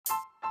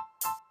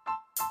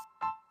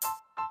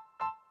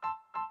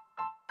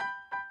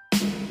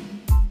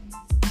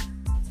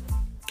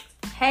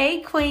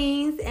Hey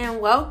queens, and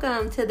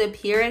welcome to the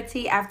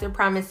Purity After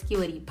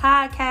Promiscuity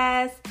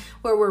podcast,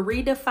 where we're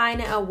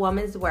redefining a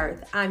woman's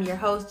worth. I'm your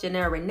host,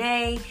 Janelle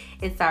Renee.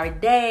 It's our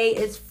day.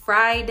 It's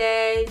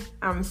Friday.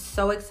 I'm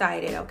so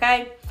excited,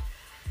 okay?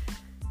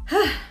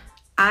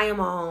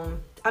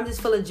 I'm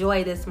just full of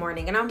joy this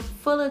morning, and I'm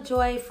full of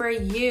joy for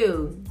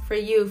you,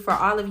 for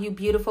all of you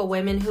beautiful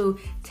women who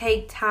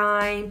take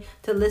time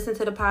to listen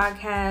to the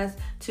podcast,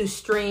 to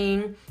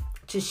stream,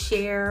 to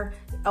share,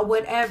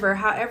 whatever,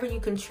 however you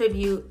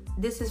contribute.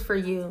 This is for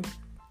you.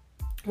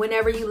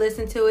 Whenever you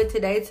listen to it,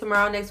 today,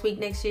 tomorrow, next week,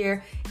 next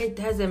year, it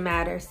doesn't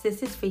matter.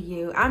 Sis, it's for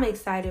you. I'm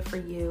excited for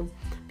you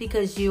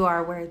because you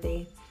are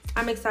worthy.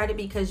 I'm excited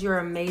because you're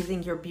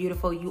amazing, you're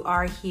beautiful, you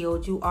are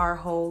healed, you are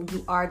whole,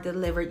 you are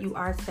delivered, you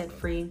are set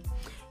free,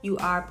 you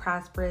are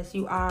prosperous,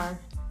 you are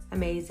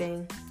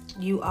amazing,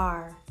 you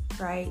are,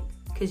 right?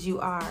 Because you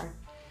are.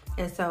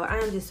 And so I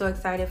am just so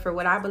excited for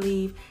what I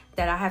believe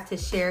that I have to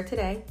share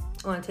today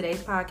on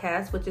today's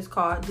podcast, which is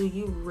called, Do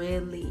You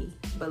Really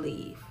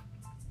Believe?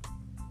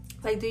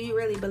 Like, do you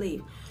really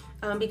believe?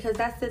 Because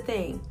that's the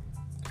thing.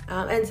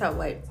 And so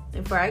wait,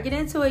 before I get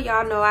into it,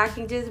 y'all know I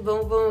can just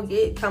boom,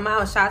 come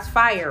out, shots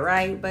fired,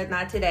 right? But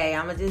not today.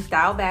 I'm going to just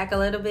dial back a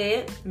little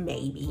bit,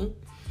 maybe.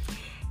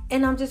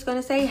 And I'm just going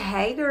to say,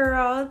 hey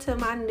girl, to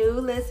my new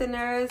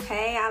listeners.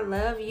 Hey, I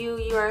love you.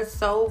 You are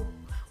so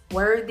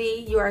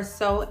worthy. You are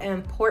so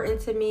important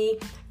to me.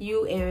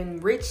 You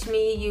enrich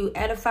me. You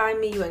edify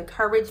me. You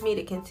encourage me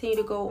to continue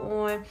to go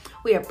on.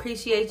 We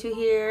appreciate you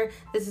here.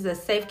 This is a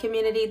safe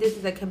community. This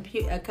is a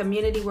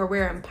community where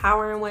we're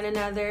empowering one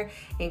another,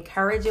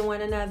 encouraging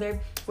one another.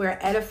 We're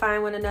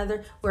edifying one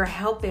another. We're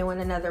helping one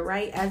another,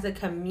 right? As a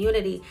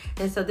community.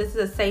 And so this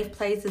is a safe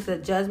place. It's a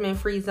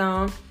judgment-free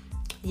zone.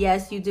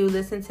 Yes, you do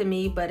listen to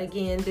me, but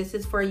again, this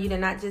is for you to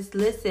not just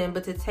listen,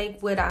 but to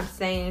take what I'm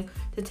saying,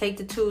 to take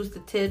the tools,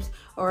 the tips,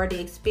 or the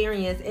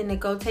experience, and to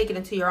go take it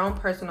into your own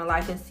personal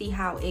life and see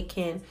how it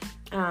can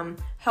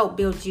help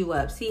build you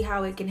up. See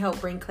how it can help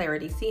bring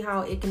clarity. See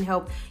how it can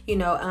help, you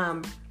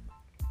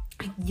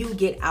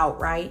get out,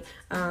 right?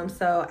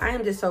 So I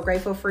am just so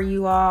grateful for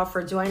you all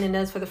for joining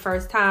us for the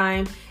first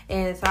time.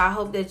 And so I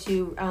hope that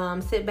you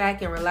sit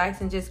back and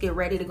relax and just get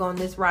ready to go on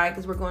this ride,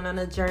 because we're going on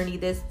a journey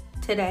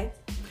today.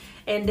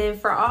 And then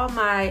for all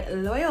my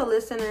loyal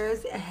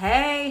listeners,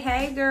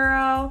 hey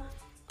girl,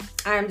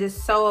 I'm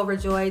just so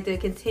overjoyed to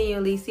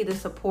continually see the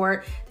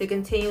support, to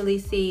continually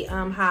see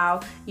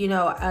how,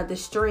 the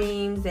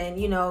streams and,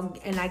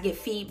 and I get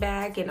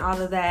feedback and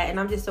all of that. And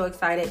I'm just so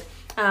excited.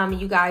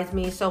 You guys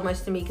mean so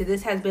much to me because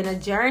this has been a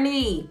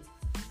journey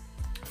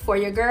for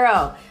your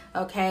girl,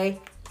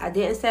 okay? I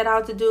didn't set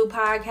out to do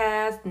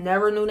podcasts,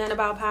 never knew nothing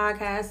about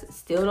podcasts,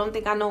 still don't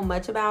think I know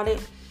much about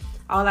it.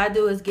 All I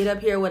do is get up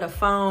here with a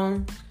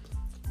phone,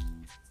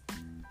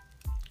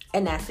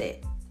 and that's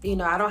it.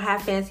 I don't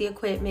have fancy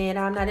equipment.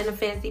 I'm not in a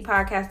fancy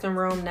podcasting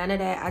room. None of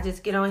that. I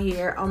just get on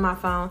here on my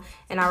phone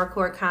and I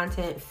record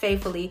content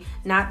faithfully.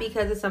 Not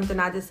because it's something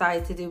I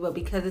decided to do, but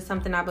because it's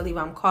something I believe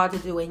I'm called to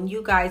do. And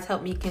you guys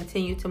help me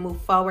continue to move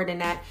forward in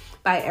that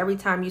by every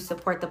time you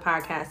support the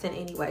podcast in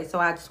any way. So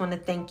I just want to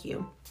thank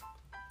you.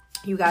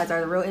 You guys are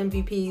the real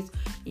MVPs.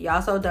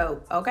 Y'all so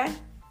dope. Okay.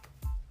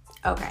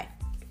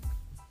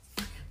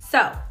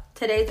 So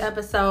today's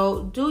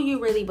episode, do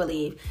you really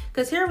believe?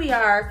 Because here we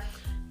are.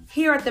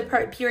 Here at the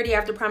Purity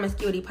After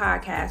Promiscuity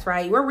podcast,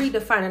 right? We're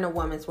redefining a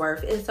woman's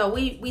worth. And so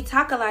we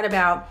talk a lot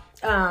about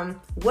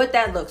what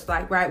that looks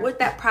like, right? What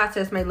that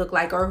process may look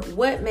like, or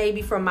what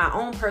maybe from my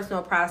own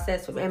personal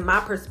process and my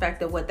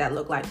perspective, what that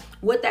look like,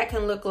 what that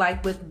can look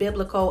like with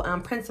biblical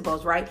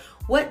principles, right?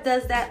 What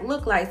does that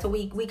look like? So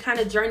we kind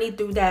of journey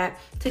through that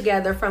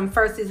together from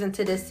first season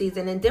to this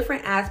season in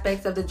different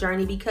aspects of the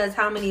journey, because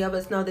how many of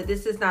us know that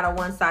this is not a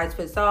one size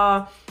fits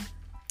all?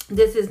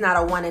 This is not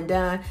a one and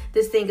done.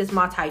 This thing is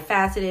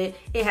multifaceted.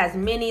 It has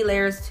many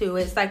layers to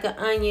it. It's like an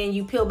onion.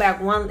 You peel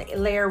back one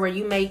layer where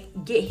you may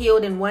get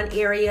healed in one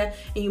area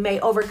and you may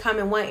overcome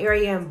in one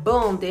area, and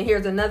boom, then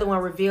here's another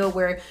one revealed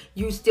where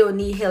you still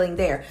need healing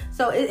there.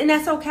 So, and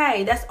that's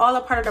okay. That's all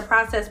a part of the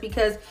process,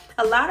 because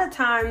a lot of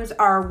times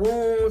our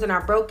wounds and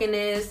our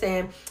brokenness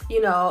and,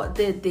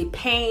 the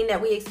pain that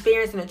we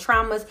experience and the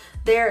traumas,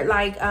 they're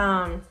like,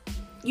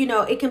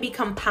 it can be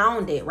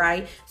compounded,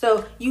 right?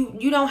 So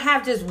you don't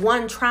have just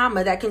one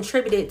trauma that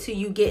contributed to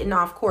you getting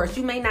off course.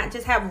 You may not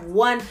just have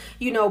one,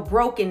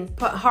 broken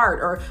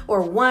heart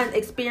or one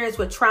experience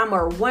with trauma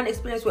or one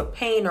experience with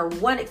pain or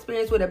one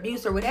experience with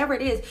abuse or whatever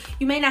it is.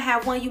 You may not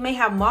have one, you may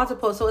have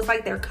multiple. So it's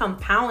like they're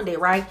compounded,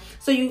 right?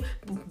 So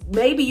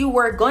maybe you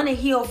were going to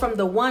heal from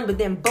the one, but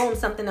then boom,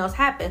 something else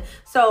happened.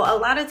 So a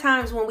lot of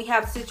times when we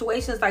have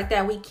situations like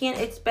that, we can't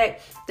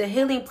expect the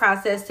healing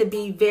process to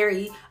be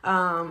very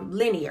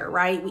linear,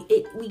 right?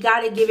 We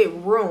got to give it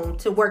room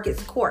to work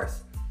its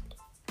course.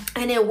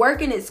 And in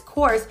working its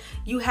course,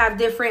 you have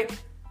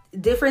different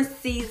different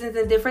seasons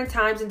and different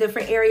times and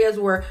different areas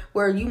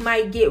where you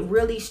might get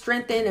really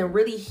strengthened and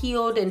really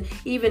healed and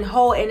even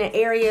whole in an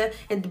area,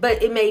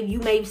 but you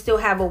may still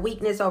have a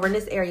weakness over in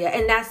this area,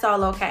 and that's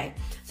all okay.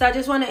 So I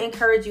just want to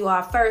encourage you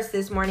all first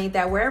this morning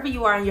that wherever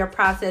you are in your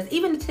process,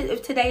 even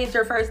if today is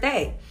your first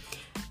day,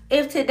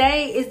 if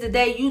today is the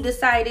day you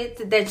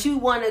decided that you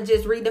want to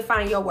just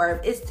redefine your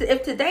worth,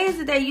 if today is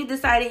the day you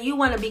decided you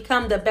want to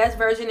become the best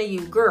version of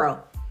you,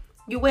 girl,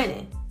 you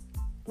winning.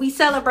 We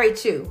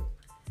celebrate you.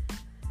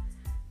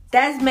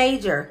 That's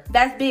major.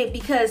 That's big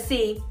because,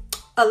 see,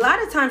 a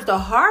lot of times the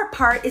hard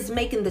part is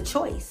making the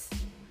choice.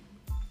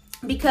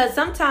 Because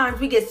sometimes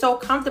we get so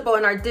comfortable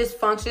in our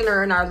dysfunction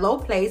or in our low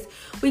place,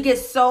 we get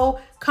so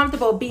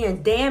comfortable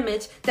being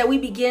damaged that we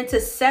begin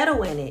to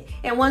settle in it.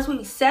 And once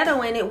we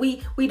settle in it,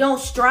 we don't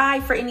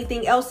strive for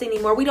anything else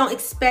anymore. We don't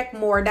expect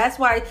more. That's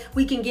why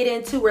we can get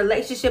into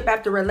relationship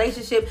after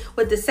relationship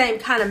with the same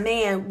kind of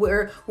man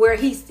where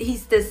he's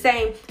the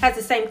same, has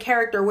the same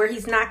character, where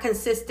he's not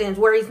consistent,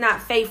 where he's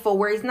not faithful,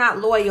 where he's not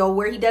loyal,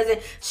 where he doesn't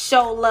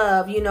show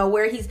love,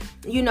 where he's,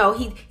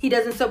 he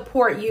doesn't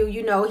support you,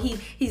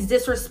 he's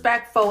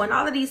disrespectful and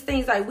all of these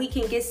things. Like, we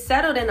can get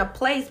settled in a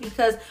place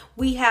because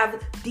we have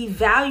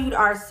devalued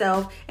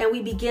ourselves and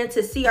we begin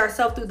to see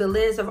ourselves through the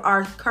lens of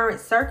our current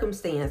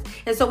circumstance.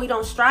 And so we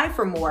don't strive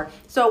for more.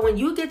 So when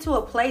you get to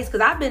a place,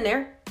 because I've been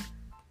there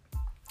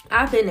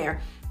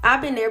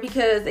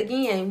because,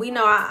 again, we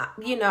know,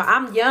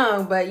 I'm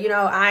young, but,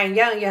 I ain't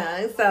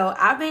young. So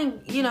I've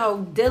been,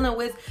 dealing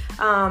with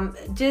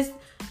just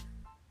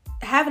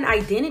having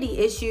identity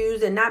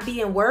issues and not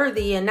being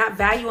worthy and not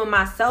valuing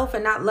myself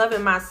and not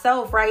loving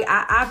myself, right?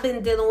 I've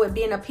been dealing with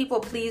being a people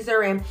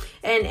pleaser and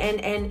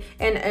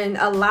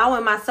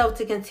allowing myself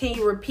to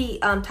continue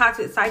repeat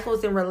toxic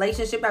cycles in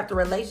relationship after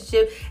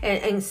relationship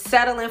and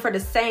settling for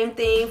the same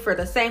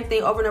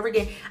thing over and over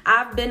again.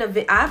 I've done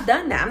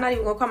that. I'm not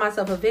even gonna call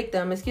myself a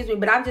victim, excuse me,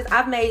 but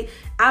I've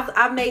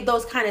made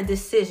those kind of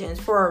decisions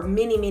for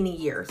many, many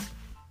years.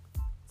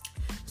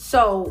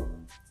 So,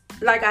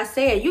 like I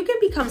said, you can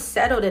become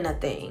settled in a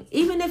thing,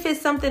 even if it's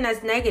something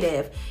that's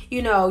negative.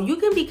 You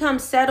can become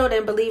settled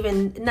and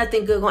believing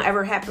nothing good gonna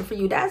ever happen for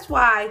you. That's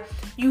why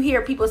you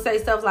hear people say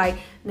stuff like,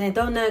 "Man,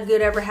 don't nothing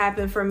good ever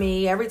happen for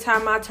me. Every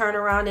time I turn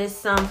around, it's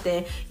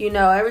something.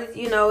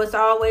 It's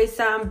always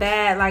something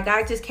bad. Like,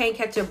 I just can't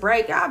catch a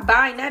break." I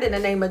bind that in the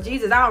name of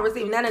Jesus. I don't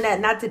receive none of that.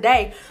 Not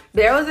today.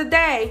 There was a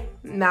day.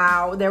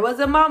 No, there was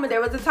a moment. There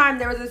was a time.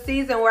 There was a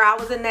season where I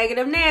was a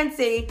negative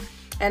Nancy.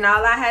 And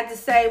all I had to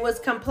say was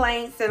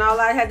complaints, and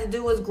all I had to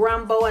do was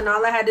grumble, and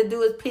all I had to do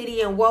was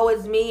pity and woe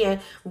is me, and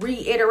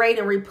reiterate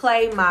and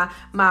replay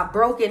my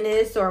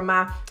brokenness or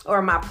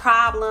my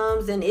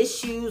problems and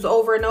issues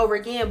over and over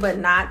again. But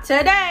not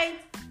today.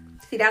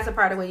 See, that's a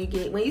part of when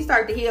you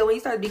start to heal, when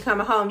you start to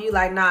become a home, you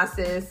like, nah,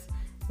 sis.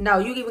 No,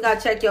 you even got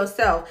to check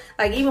yourself.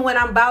 Like, even when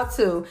I'm about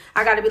to,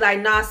 I got to be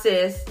like, nah,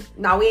 sis.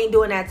 No, we ain't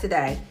doing that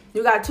today.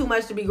 You got too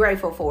much to be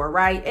grateful for,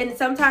 right? And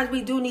sometimes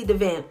we do need to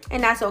vent,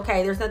 and that's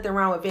okay. There's nothing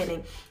wrong with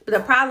venting. But the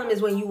problem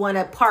is when you want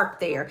to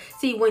park there.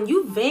 See, when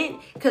you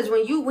vent, because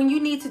when you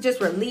need to just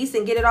release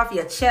and get it off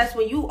your chest,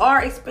 when you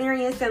are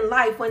experiencing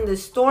life, when the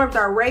storms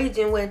are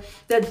raging, when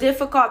the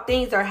difficult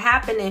things are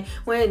happening,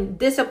 when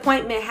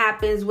disappointment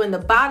happens, when the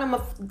bottom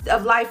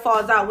of life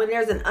falls out, when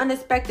there's an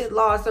unexpected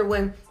loss, or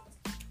when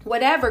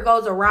whatever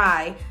goes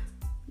awry,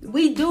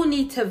 we do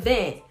need to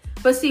vent.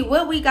 But see,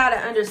 what we got to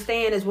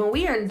understand is when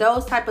we are in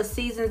those type of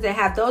seasons and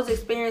have those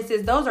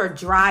experiences, those are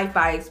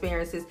drive-by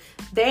experiences.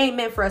 They ain't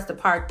meant for us to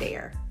park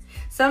there.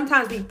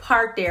 Sometimes we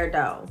park there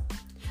though.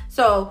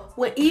 So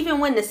even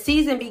when the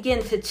season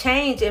begins to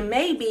change, and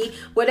maybe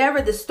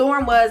whatever the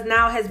storm was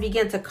now has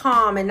begun to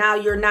calm, and now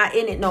you're not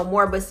in it no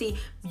more. But see,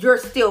 you're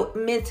still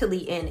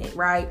mentally in it,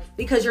 right?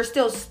 Because you're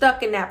still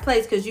stuck in that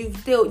place because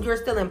you're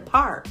still in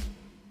park.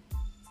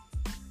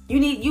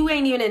 You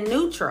ain't even in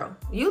neutral.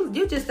 You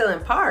just still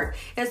in park.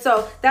 And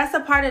so that's a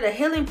part of the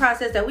healing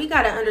process that we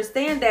got to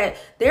understand, that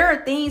there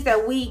are things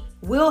that we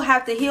will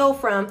have to heal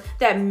from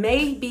that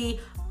may be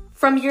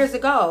from years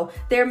ago.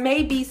 There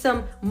may be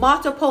some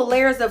multiple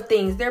layers of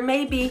things. There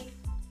may be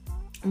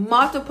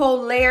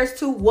multiple layers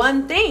to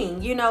one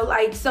thing,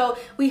 so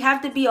we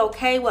have to be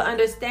okay with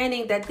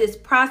understanding that this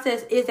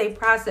process is a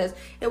process.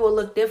 It will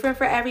look different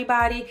for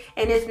everybody,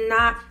 and it's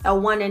not a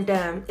one and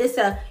done. It's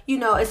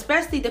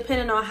especially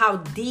depending on how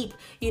deep,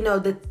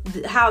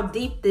 how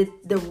deep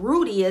the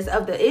root is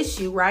of the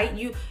issue, right?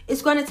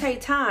 It's going to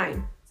take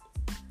time.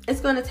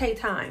 It's going to take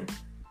time,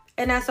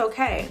 and that's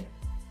okay.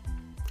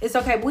 It's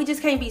okay. But we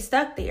just can't be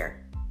stuck there.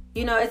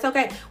 It's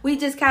okay. We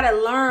just gotta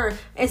learn.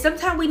 And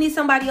sometimes we need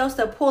somebody else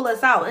to pull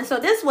us out. And so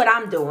this is what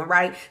I'm doing,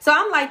 right? So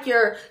I'm like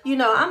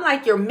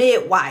your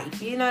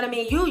midwife. You know what I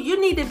mean?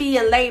 You need to be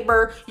in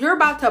labor. You're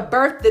about to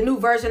birth the new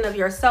version of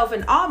yourself.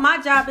 And all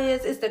my job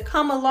is to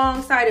come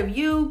alongside of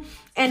you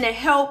and to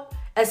help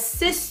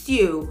assist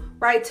you,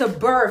 right, to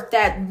birth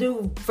that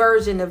new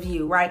version of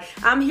you, right?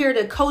 I'm here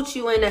to coach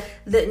you in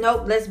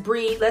nope, let's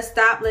breathe, let's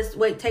stop, let's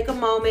wait, take a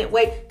moment,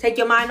 wait, take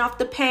your mind off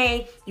the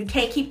pain. You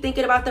can't keep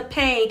thinking about the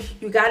pain.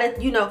 You gotta,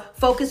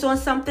 focus on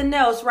something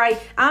else, right?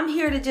 I'm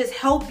here to just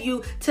help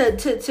you to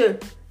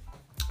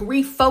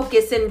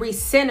refocus and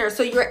recenter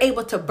so you're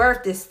able to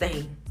birth this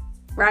thing,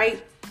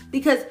 right?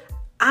 Because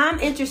I'm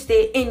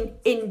interested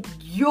in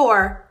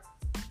your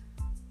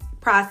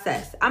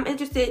process. I'm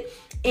interested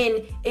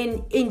in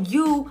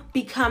you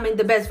becoming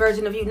the best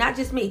version of you, not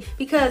just me,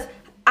 because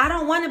I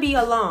don't want to be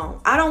alone.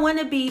 I don't want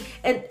to be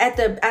at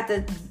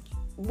the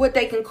what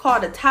they can call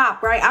the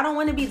top, right? I don't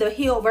want to be the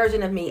healed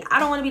version of me. I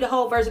don't want to be the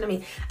whole version of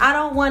me. I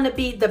don't want to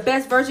be the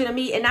best version of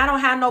me, and I don't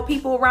have no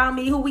people around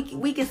me who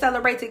we can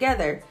celebrate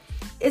together.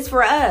 It's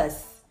for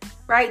us,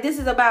 right? This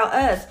is about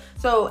us.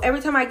 So every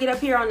time I get up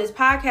here on this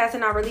podcast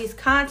and I release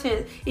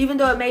content, even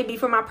though it may be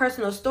for my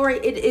personal story,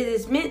 it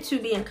is meant to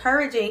be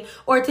encouraging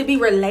or to be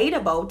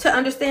relatable, to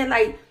understand,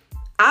 like,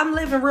 I'm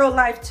living real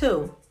life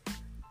too.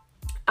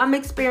 I'm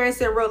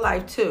experiencing real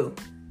life too.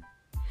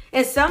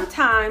 And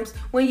sometimes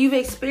when you've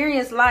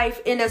experienced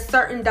life in a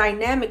certain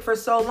dynamic for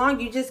so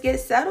long, you just get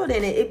settled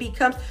in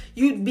it.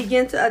 You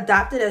begin to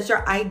adopt it as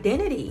your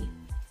identity.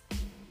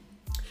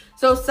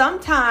 So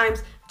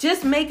sometimes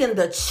just making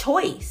the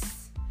choice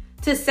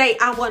to say,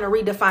 I want to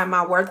redefine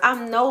my worth.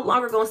 I'm no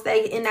longer going to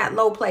stay in that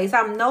low place.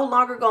 I'm no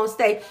longer going to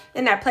stay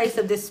in that place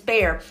of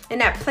despair, in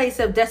that place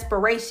of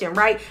desperation,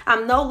 right?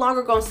 I'm no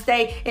longer going to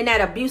stay in that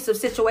abusive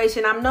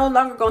situation. I'm no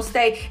longer going to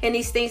stay in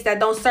these things that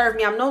don't serve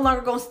me. I'm no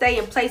longer going to stay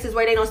in places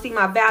where they don't see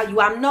my value.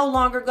 I'm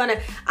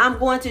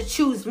going to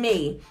choose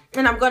me,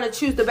 and I'm going to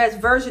choose the best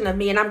version of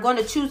me, and I'm going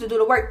to choose to do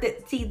the work.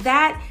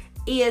 That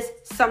is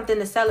something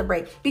to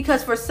celebrate,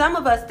 because for some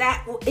of us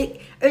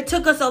it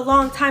took us a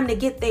long time to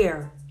get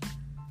there.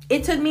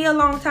 It took me a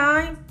long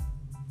time.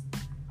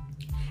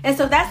 And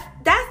so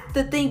that's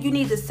the thing you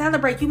need to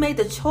celebrate. You made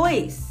the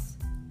choice.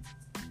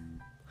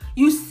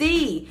 You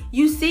see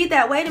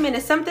that, wait a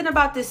minute, something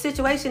about this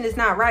situation is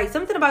not right.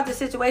 Something about this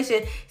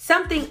situation,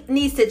 something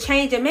needs to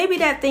change. And maybe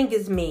that thing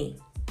is me.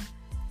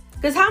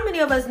 Because how many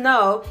of us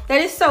know that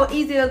it's so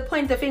easy to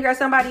point the finger at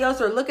somebody else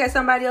or look at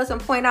somebody else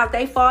and point out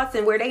their faults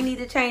and where they need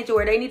to change or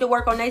where they need to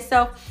work on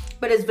themselves.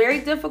 But it's very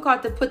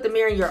difficult to put the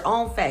mirror in your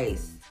own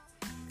face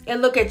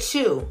and look at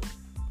you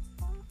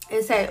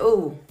and say,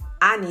 ooh,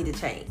 I need to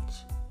change.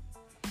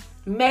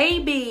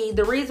 Maybe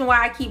the reason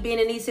why I keep being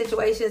in these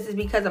situations is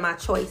because of my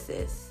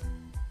choices.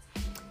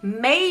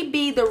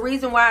 Maybe the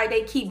reason why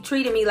they keep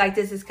treating me like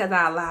this is because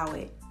I allow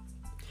it.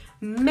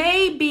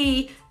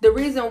 Maybe the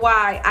reason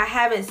why I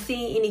haven't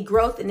seen any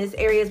growth in this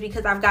area is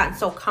because I've gotten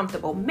so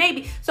comfortable.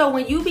 Maybe. So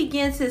when you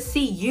begin to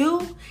see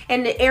you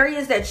and the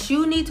areas that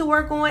you need to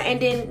work on,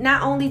 and then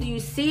not only do you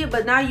see it,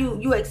 but now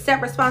you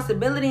accept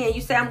responsibility and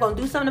you say, I'm going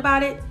to do something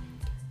about it.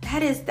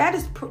 That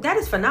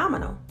is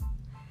phenomenal.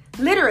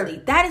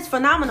 Literally, that is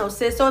phenomenal,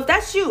 sis. So if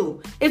that's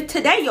you, if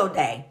today your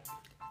day,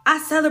 I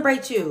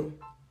celebrate you.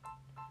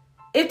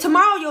 If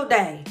tomorrow your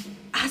day,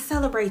 I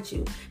celebrate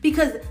you,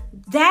 because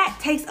that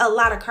takes a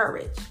lot of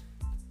courage.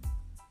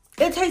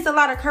 It takes a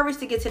lot of courage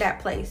to get to that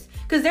place,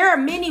 because there are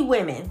many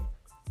women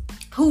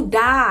who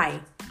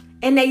die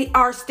and they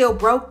are still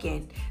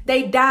broken.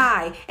 They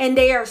die and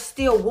they are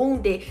still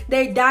wounded.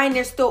 They die and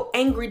they're still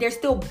angry. They're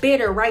still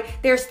bitter, right?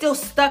 They're still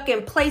stuck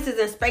in places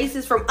and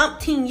spaces from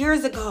umpteen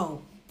years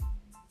ago.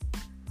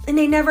 And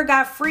they never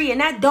got free.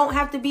 And that don't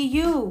have to be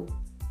you.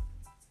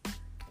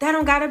 That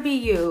don't gotta be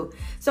you.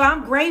 So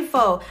I'm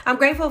grateful. I'm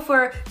grateful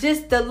for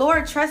just the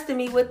Lord trusting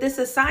me with this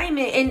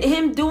assignment and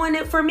Him doing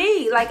it for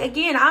me. Like,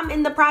 again, I'm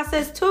in the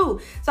process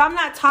too. So I'm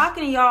not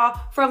talking to y'all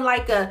from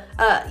like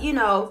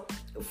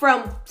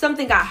from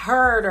something I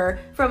heard or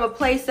from a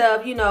place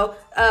of,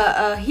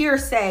 a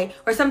hearsay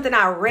or something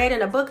I read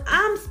in a book.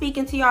 I'm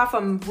speaking to y'all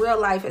from real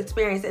life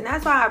experience. And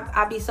that's why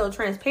I be so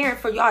transparent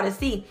for y'all to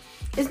see.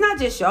 It's not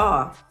just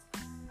y'all.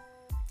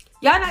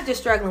 Y'all not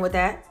just struggling with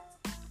that.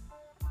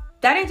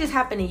 That ain't just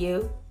happened to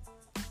you.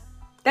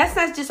 That's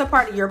not just a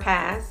part of your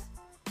past.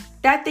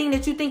 That thing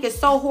that you think is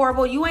so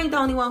horrible, you ain't the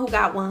only one who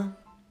got one.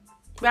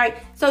 Right?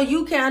 So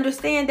you can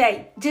understand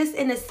that just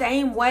in the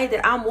same way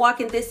that I'm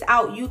walking this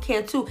out, you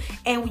can too.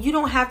 And you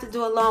don't have to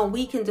do it alone.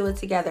 We can do it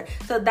together.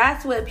 So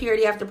that's what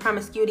Purity After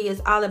Promiscuity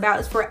is all about.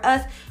 It's for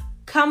us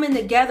coming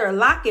together,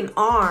 locking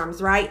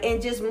arms, right?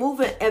 And just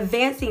moving,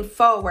 advancing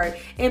forward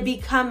and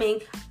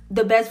becoming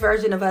the best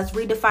version of us,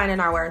 redefining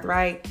our worth,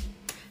 right?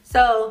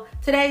 So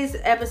today's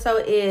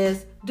episode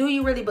is, do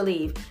you really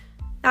believe?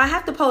 Now I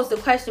have to pose the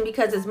question,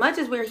 because as much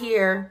as we're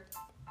here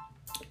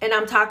and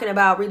I'm talking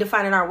about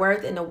redefining our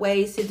worth and the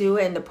ways to do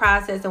it and the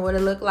process and what it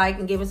looked like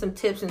and giving some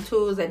tips and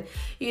tools and,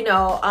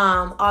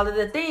 all of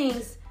the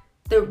things,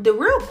 the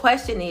real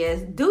question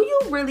is, do you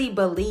really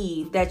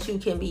believe that you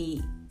can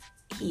be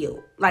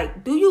healed?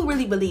 Like, do you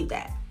really believe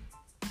that?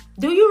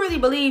 Do you really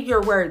believe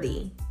you're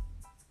worthy?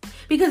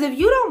 Because if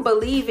you don't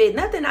believe it,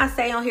 nothing I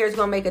say on here is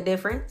going to make a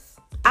difference.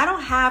 I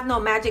don't have no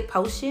magic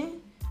potion.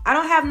 I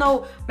don't have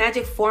no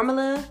magic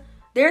formula.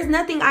 There's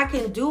nothing I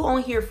can do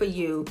on here for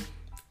you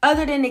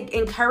other than to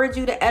encourage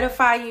you, to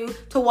edify you,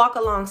 to walk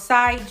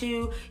alongside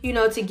you,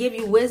 to give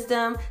you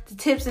wisdom, the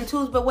tips and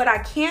tools. But what I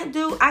can't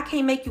do, I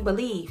can't make you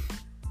believe.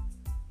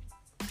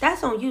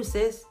 That's on you,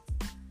 sis.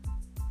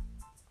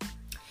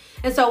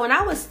 And so when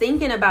I was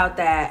thinking about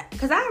that,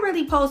 because I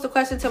really posed a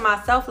question to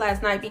myself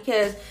last night,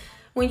 because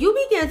when you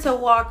begin to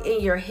walk in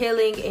your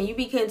healing and you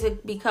begin to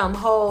become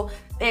whole,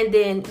 and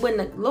then when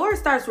the Lord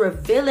starts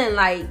revealing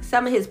like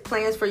some of his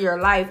plans for your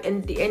life,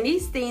 and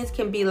these things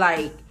can be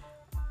like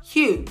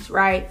huge,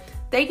 right?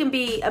 They can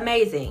be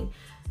amazing.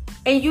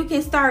 And you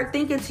can start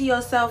thinking to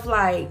yourself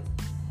like,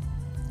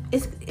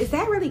 is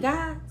that really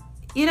God?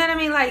 You know what I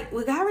mean? Like,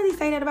 would God really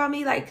say that about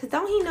me? Like, cause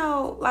don't he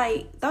know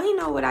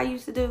what I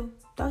used to do?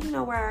 Don't he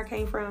know where I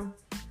came from?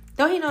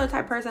 Don't he know the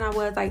type of person I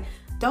was? Like,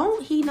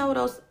 don't he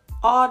know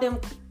all them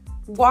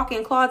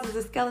walk-in closets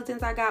of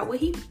skeletons I got? Would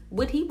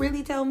he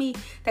really tell me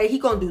that he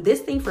gonna do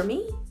this thing for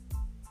me?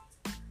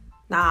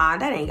 Nah,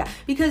 that ain't God.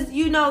 Because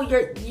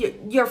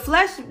your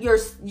flesh,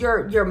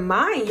 your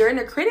mind, your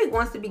inner critic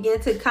wants to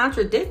begin to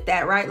contradict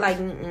that, right? Like,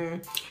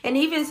 and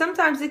even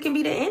sometimes it can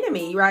be the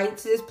enemy, right?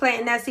 Just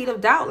planting that seed of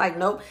doubt. Like,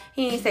 nope,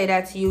 he ain't say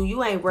that to you.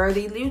 You ain't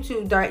worthy. You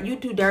too dirty. You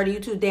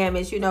too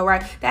damaged.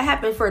 Right? That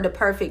happened for the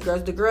perfect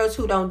girls, the girls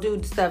who don't do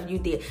the stuff you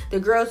did, the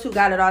girls who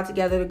got it all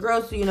together, the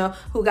girls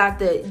who got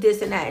the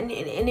this and that, and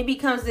it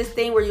becomes this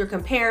thing where you're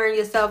comparing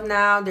yourself.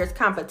 Now there's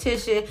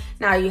competition.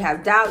 Now you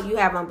have doubt. You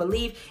have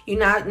unbelief.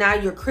 Now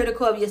you're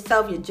critical of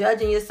yourself, you're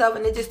judging yourself,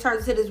 and it just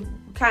turns into this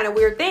kind of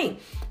weird thing.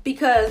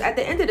 Because at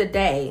the end of the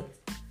day,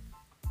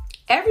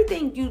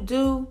 everything you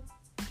do,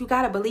 you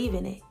got to believe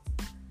in it.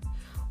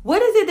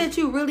 What is it that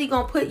you really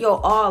going to put your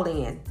all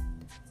in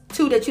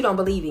to that you don't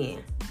believe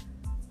in?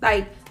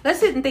 Like, let's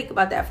sit and think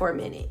about that for a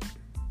minute.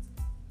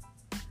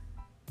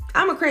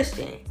 I'm a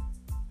Christian.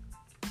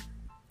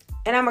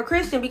 And I'm a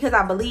Christian because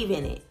I believe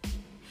in it.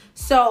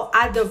 So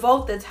I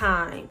devote the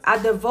time.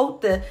 I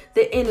devote the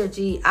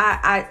energy.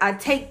 I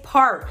take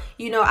part.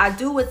 I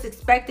do what's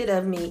expected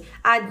of me.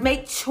 I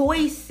make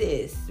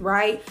choices,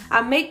 right?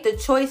 I make the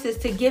choices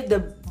to give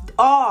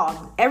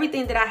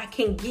everything that I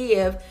can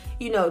give,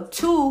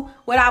 to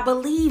what I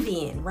believe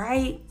in,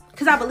 right?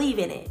 Because I believe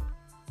in it.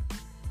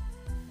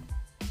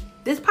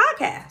 This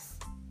podcast.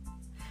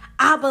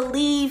 I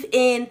believe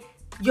in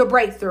your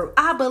breakthrough.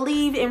 I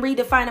believe in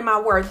redefining my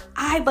worth.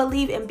 I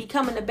believe in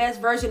becoming the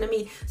best version of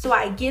me. So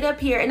I get up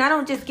here, and I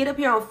don't just get up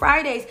here on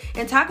Fridays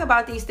and talk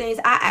about these things.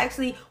 I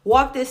actually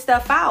walk this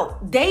stuff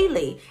out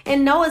daily.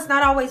 And no, it's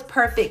not always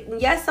perfect.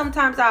 Yes,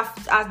 sometimes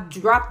I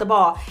drop the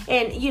ball.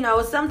 And,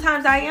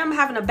 sometimes I am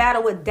having a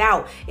battle with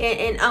doubt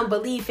and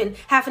unbelief, and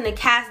having to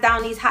cast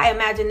down these high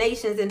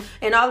imaginations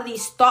and all of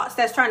these thoughts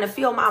that's trying to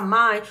fill my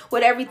mind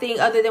with everything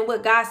other than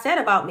what God said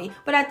about me.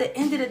 But at the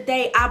end of the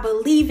day, I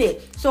believe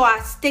it. So I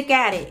stick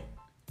at it.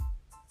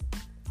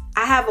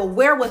 I have a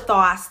wherewithal.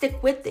 I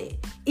stick with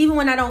it. Even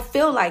when I don't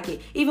feel like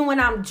it. Even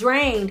when I'm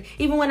drained.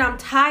 Even when I'm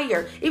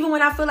tired. Even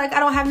when I feel like I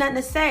don't have nothing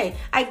to say.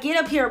 I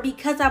get up here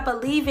because I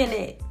believe in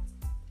it.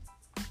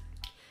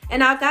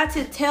 And I got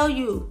to tell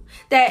you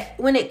that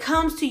when it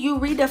comes to you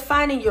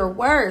redefining your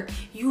worth,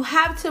 you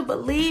have to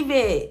believe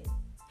it.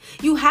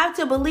 You have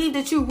to believe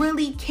that you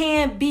really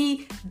can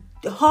be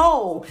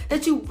whole.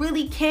 That you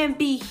really can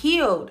be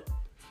healed.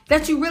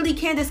 That you really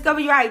can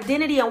discover your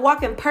identity and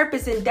walk in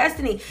purpose and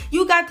destiny.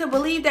 You got to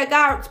believe that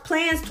God's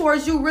plans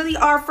towards you really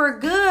are for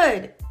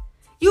good.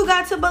 You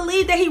got to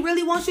believe that he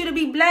really wants you to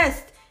be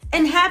blessed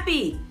and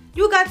happy.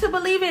 You got to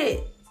believe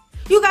it.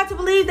 You got to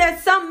believe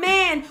that some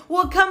man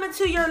will come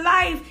into your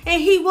life and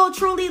he will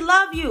truly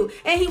love you,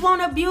 and he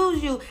won't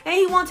abuse you, and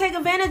he won't take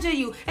advantage of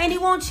you, and he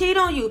won't cheat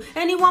on you,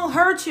 and he won't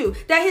hurt you.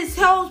 That his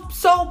whole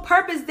sole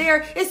purpose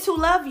there is to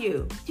love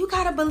you. You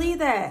got to believe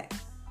that.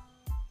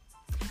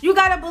 You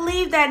got to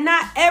believe that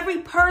not every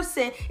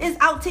person is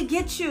out to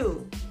get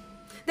you.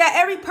 That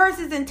every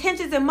person's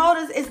intentions and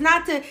motives is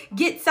not to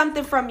get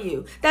something from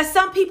you. That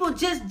some people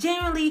just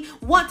genuinely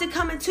want to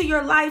come into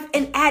your life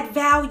and add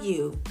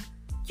value.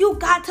 You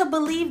got to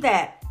believe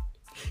that.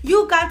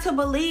 You got to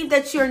believe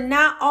that you're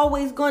not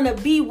always going to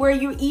be where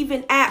you're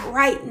even at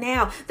right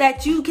now.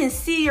 That you can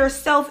see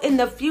yourself in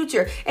the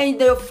future,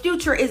 and the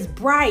future is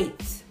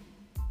bright.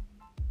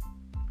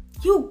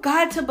 You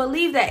got to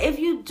believe that. If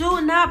you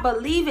do not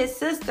believe it,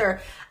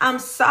 sister, I'm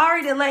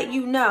sorry to let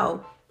you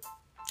know.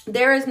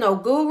 There is no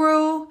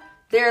guru.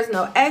 There is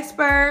no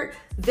expert.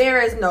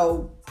 There is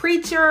no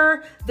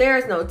preacher. There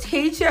is no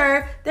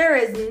teacher. There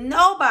is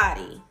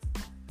nobody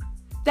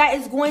that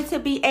is going to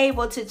be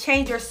able to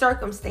change your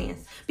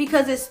circumstance,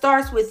 because it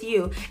starts with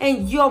you,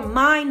 and your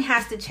mind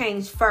has to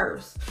change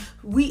first.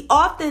 We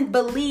often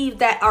believe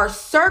that our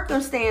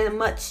circumstance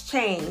must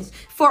change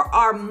for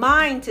our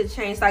mind to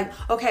change. Like,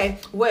 okay,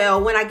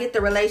 well, when I get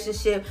the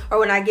relationship, or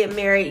when I get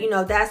married,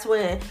 that's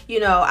when,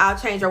 I'll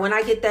change. Or when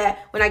I get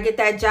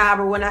that job,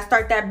 or when I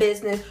start that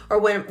business, or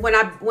when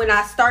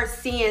I start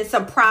seeing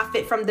some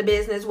profit from the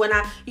business, when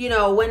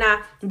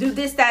I do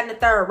this, that, and the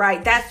third,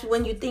 right? That's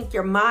when you think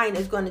your mind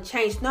is going to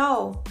change.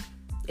 No,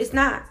 it's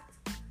not.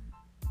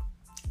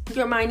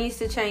 Your mind needs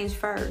to change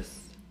first.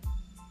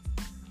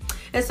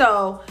 And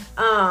so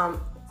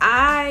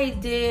I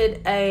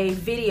did a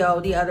video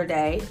the other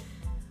day,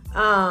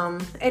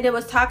 and it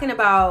was talking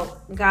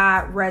about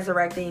God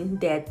resurrecting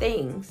dead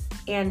things.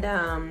 And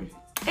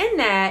in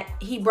that,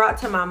 he brought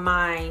to my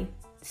mind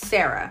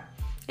Sarah.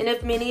 And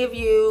if many of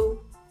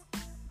you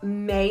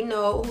may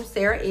know who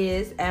Sarah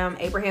is,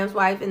 Abraham's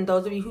wife, and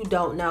those of you who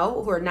don't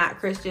know, who are not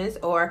Christians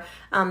or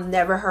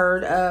never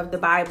heard of the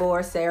Bible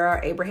or Sarah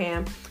or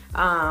Abraham,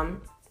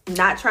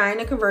 not trying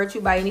to convert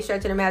you by any stretch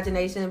of the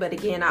imagination, but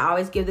again, I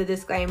always give the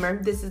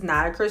disclaimer, this is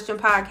not a Christian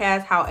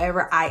podcast.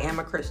 However, I am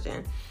a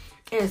Christian.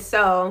 And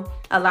so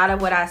a lot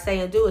of what I say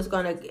and do is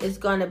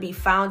gonna be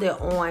founded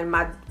on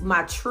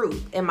my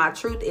truth. And my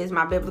truth is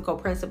my biblical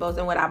principles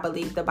and what I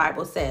believe the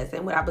Bible says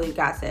and what I believe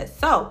God says.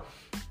 So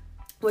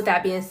with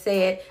that being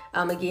said,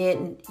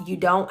 again, you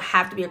don't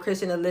have to be a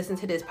Christian to listen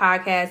to this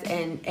podcast,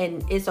 and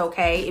it's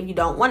okay if you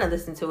don't want to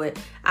listen to it.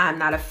 I'm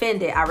not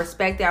offended. I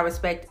respect it. I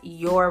respect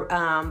your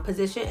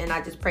position, and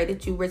I just pray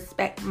that you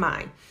respect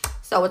mine.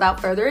 So without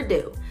further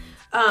ado,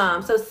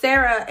 so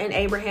Sarah and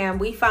Abraham,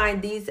 we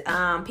find these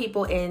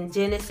people in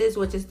Genesis,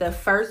 which is the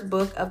first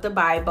book of the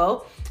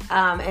Bible,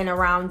 and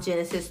around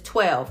Genesis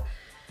 12.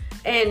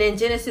 And in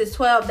Genesis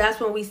 12,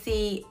 that's when we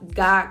see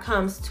God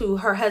comes to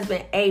her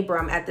husband,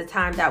 Abram, at the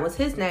time that was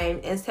his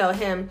name, and tell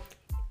him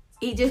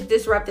he just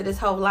disrupted his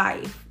whole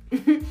life.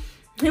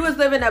 He was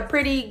living a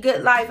pretty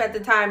good life at the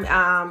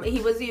time. He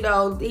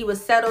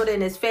was settled in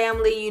his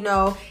family.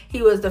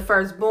 He was the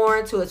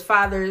firstborn to his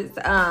father's,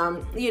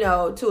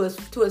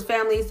 to his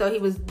family. So he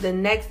was the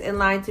next in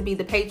line to be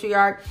the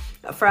patriarch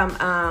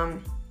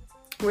from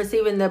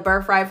receiving the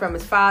birthright from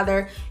his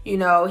father. He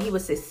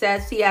was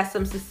success. He had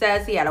some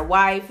success. He had a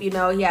wife, he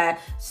had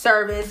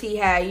service. He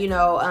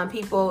had,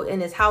 people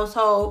in his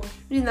household,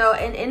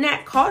 and in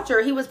that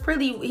culture, he was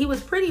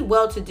pretty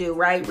well to do,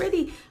 right?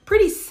 Really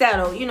pretty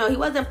settled. He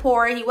wasn't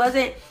poor. He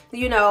wasn't,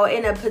 in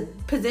a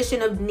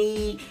position of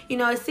need.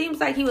 It seems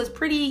like he was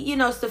pretty,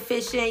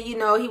 sufficient. He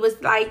was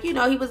like, he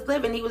was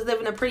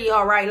living a pretty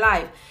all right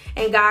life.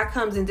 And God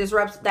comes and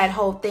disrupts that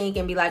whole thing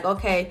and be like,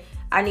 okay,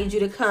 I need you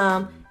to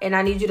come and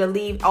I need you to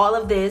leave all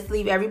of this,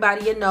 leave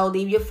everybody you know,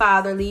 leave your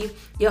father,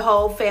 leave your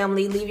whole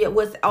family, leave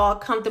what's all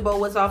comfortable,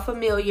 what's all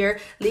familiar,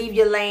 leave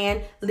your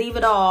land, leave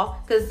it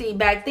all. Because see,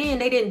 back then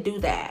they didn't do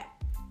that.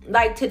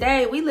 Like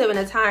today, we live in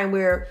a time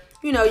where,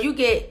 you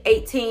get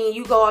 18,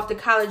 you go off to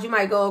college, you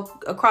might go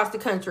across the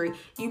country,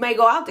 you may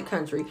go out the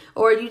country,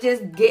 or you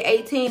just get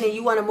 18 and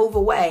you want to move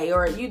away,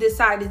 or you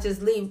decide to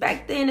just leave.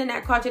 Back then in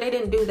that culture, they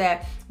didn't do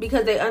that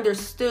because they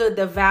understood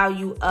the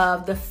value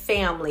of the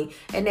family,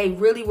 and they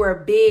really were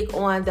big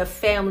on the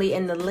family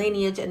and the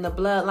lineage and the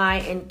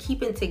bloodline and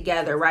keeping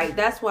together, right?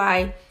 That's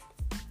why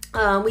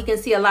we can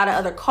see a lot of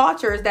other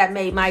cultures that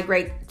may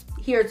migrate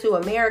here to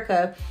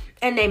America,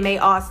 and they may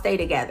all stay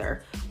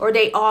together, or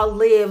they all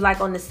live like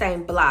on the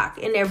same block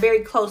and they're very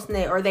close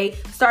knit, or they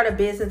start a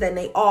business and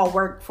they all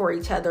work for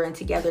each other and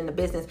together in the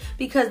business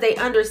because they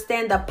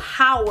understand the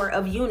power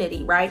of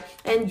unity, right?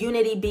 And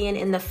unity being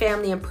in the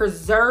family and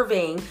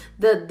preserving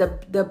the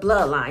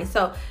bloodline.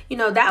 So,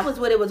 that was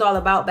what it was all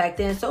about back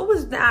then. So it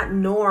was not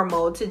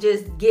normal to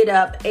just get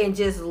up and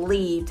just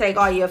leave, take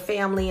all your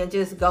family and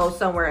just go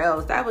somewhere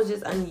else. That was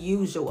just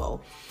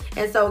unusual.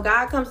 And so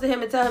God comes to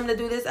him and tell him to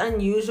do this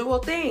unusual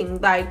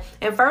thing.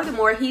 And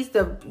furthermore,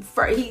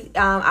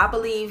 I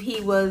believe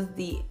he was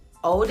the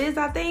oldest,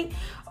 I think,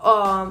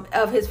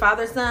 of his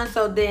father's son.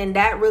 So then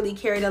that really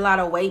carried a lot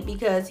of weight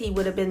because he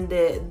would have been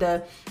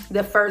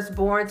the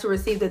firstborn to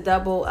receive the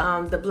double,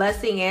 the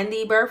blessing and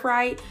the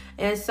birthright.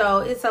 And so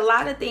it's a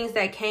lot of things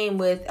that came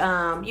with,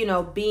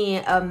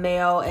 being a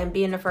male and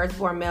being the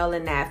firstborn male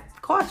in that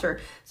culture.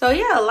 So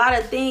yeah, a lot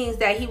of things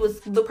that he was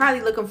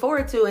probably looking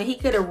forward to, and he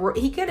could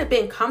have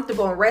been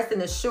comfortable and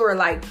resting assured,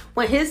 like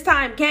when his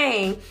time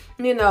came,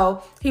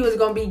 he was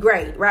gonna be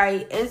great,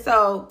 right? And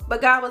so,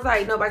 but God was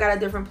like, nope, I got a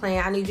different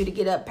plan. I need you to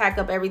get up, pack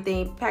up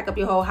everything, pack up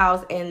your whole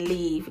house, and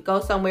leave. Go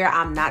somewhere.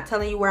 I'm not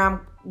telling you where I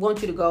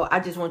want you to go. I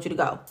just want you to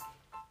go.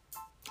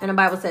 And the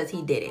Bible says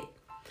he did it.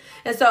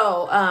 And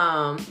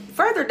so,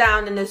 further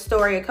down in this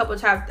story, a couple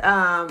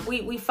chapters,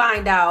 we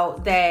find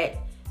out that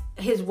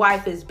his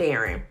wife is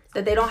barren,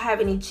 that they don't have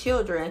any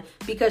children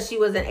because she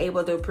wasn't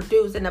able to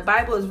produce. And the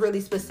Bible is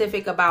really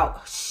specific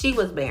about she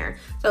was barren.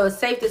 So it's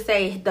safe to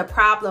say the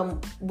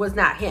problem was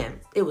not him,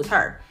 it was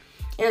her.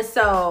 And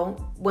so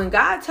when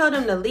God told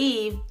him to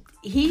leave,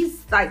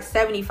 he's like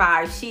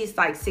 75, she's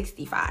like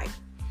 65.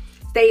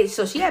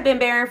 So she had been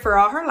barren for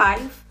all her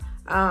life.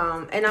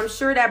 And I'm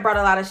sure that brought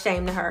a lot of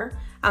shame to her.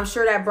 I'm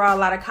sure that brought a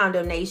lot of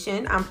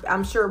condemnation.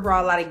 I'm sure it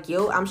brought a lot of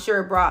guilt. I'm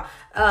sure it brought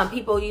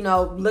people,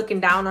 looking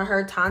down on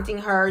her, taunting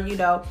her,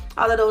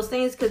 all of those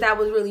things, because that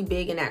was really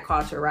big in that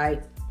culture,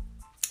 right?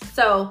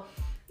 So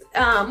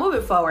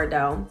moving forward,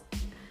 though.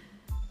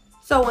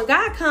 So when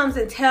God comes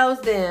and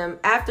tells them,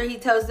 after he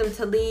tells them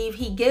to leave,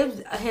 he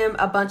gives him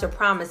a bunch of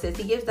promises.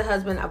 He gives the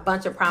husband a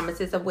bunch of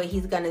promises of what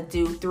he's going to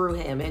do through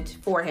him and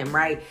for him,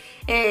 right?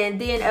 And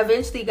then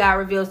eventually God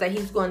reveals that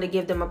he's going to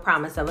give them a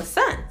promise of a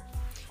son.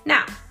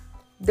 Now,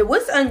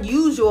 what's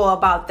unusual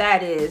about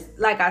that is,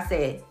 like I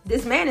said,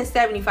 this man is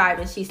 75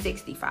 and she's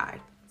 65.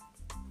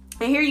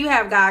 And here you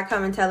have God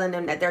coming telling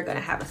them that they're going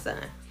to have a son.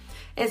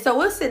 And so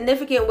what's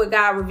significant, what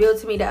God revealed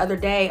to me the other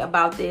day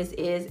about this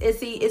is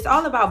it's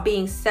all about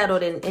being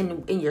settled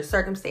in your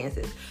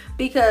circumstances.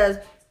 Because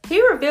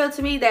he revealed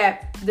to me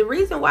that the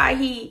reason why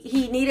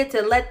he needed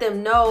to let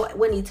them know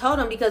when he told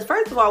them, because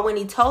first of all, when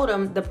he told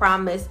them the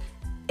promise,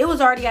 it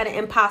was already at an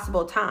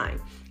impossible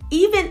time.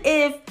 Even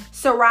if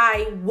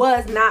Sarai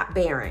was not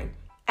barren,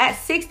 at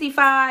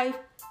 65,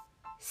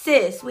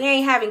 sis, we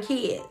ain't having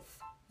kids.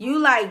 You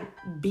like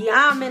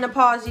beyond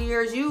menopause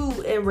years,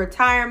 you in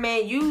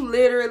retirement, you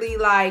literally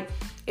like,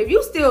 if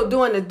you still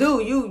doing the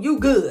you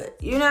good.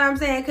 You know what I'm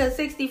saying? Because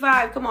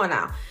 65, come on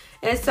now.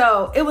 And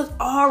so it was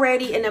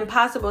already an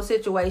impossible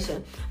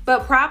situation.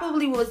 But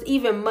probably was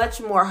even much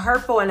more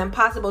hurtful and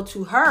impossible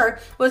to her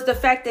was the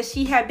fact that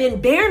she had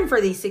been barren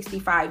for these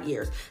 65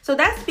 years. So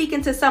that's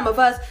speaking to some of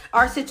us,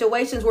 our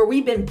situations where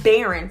we've been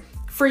barren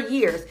for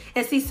years.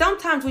 And see,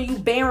 sometimes when you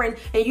barren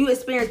and you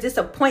experience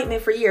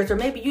disappointment for years, or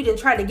maybe you didn't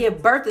try to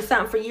give birth to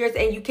something for years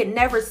and you can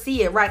never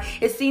see it, right?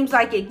 It seems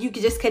like you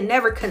just can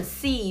never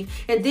conceive.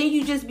 And then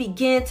you just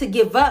begin to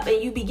give up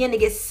and you begin to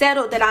get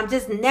settled that I'm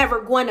just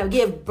never going to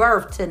give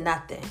birth to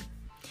nothing.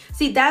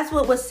 See, that's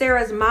what was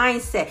Sarah's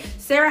mindset.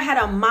 Sarah had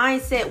a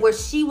mindset where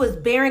she was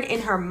barren in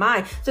her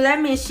mind. So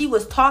that means she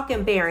was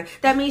talking barren.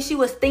 That means she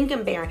was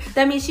thinking barren.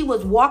 That means she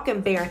was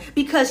walking barren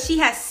because she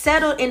had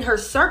settled in her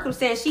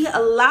circumstance. She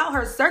allowed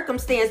her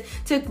circumstance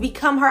to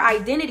become her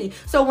identity.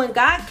 So when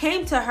God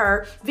came to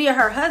her via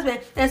her husband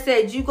and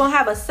said, you're going to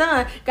have a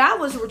son, God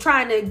was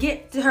trying to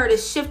get her to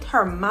shift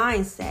her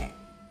mindset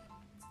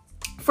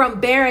from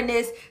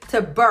barrenness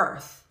to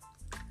birth.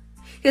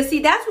 Because see,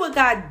 that's what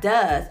God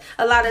does.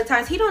 A lot of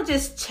times, he don't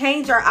just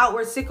change our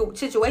outward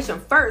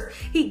situation first.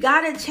 He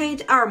got to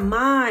change our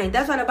mind.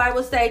 That's why the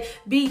Bible say,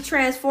 be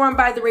transformed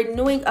by the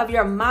renewing of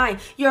your mind.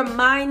 Your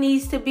mind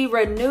needs to be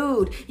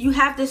renewed. You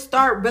have to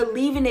start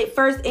believing it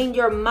first in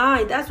your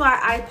mind. That's why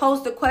I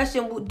posed the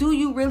question, do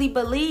you really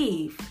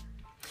believe?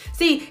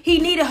 See, he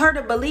needed her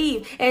to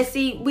believe. And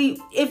see,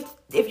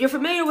 if you're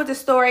familiar with the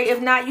story,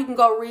 if not, you can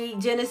go read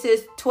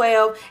Genesis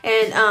 12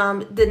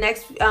 and the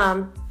next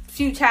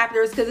few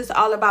chapters, because it's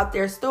all about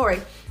their story.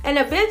 And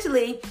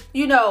eventually,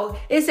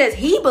 it says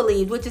he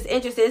believed, which is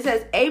interesting. It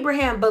says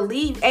Abram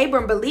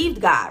believed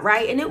God,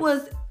 right? And it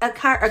was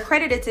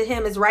accredited to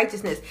him as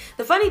righteousness.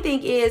 The funny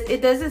thing is,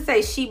 it doesn't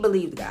say she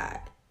believed God,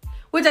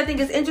 which I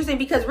think is interesting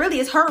because really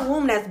it's her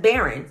womb that's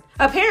barren.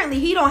 Apparently,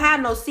 he don't have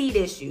no seed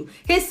issue.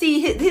 His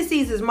seed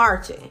is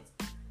marching.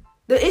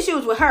 The issue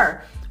is with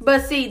her.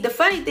 But see, the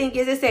funny thing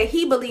is, it said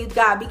he believed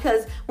God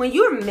because when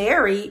you're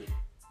married,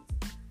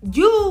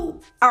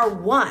 you are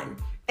one.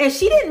 And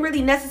she didn't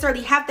really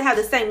necessarily have to have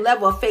the same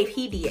level of faith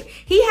he did.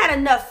 He had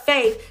enough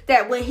faith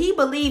that when he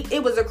believed,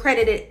 it was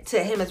accredited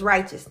to him as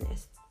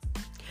righteousness.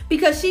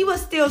 Because she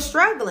was still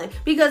struggling.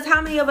 Because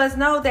how many of us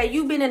know that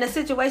you've been in a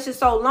situation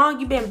so long,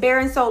 you've been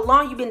barren so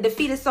long, you've been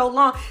defeated so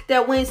long,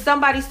 that when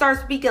somebody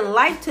starts speaking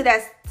life to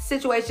that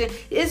situation,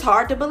 it's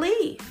hard to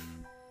believe.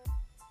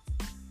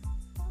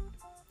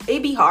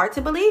 It'd be hard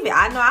to believe it.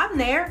 I know I'm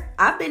there.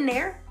 I've been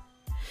there.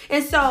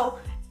 And so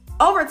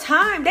over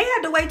time, they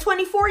had to wait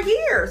 24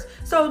 years.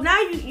 So now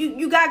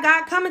you got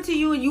God coming to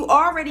you and you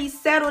already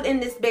settled in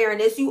this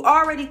barrenness. You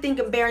already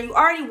thinking barren. You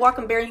already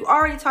walking barren. You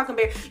already talking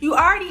barren. You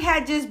already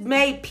had just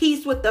made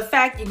peace with the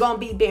fact you're going to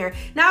be barren.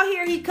 Now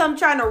here he come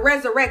trying to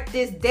resurrect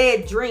this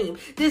dead dream,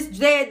 this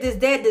dead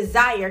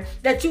desire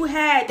that you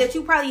had, that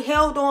you probably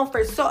held on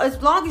for so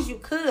as long as you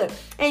could.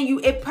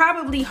 And it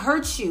probably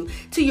hurts you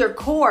to your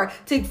core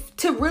to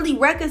really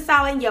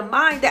reconcile in your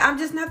mind that I'm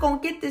just not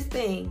going to get this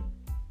thing.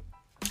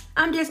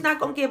 I'm just not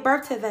going to give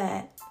birth to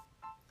that.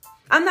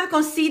 I'm not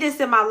going to see this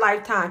in my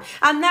lifetime.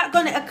 I'm not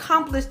going to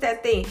accomplish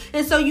that thing.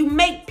 And so you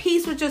make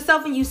peace with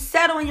yourself and you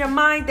settle in your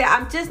mind that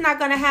I'm just not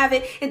going to have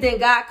it. And then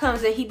God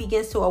comes and he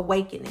begins to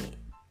awaken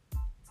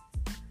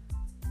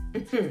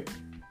it.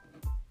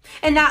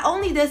 And not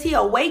only does he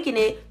awaken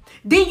it,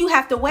 then you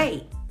have to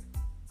wait.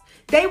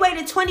 They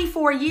waited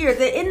 24 years,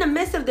 and in the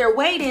midst of their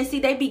waiting,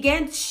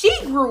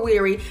 she grew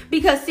weary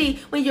because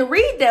when you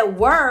read that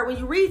word, when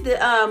you read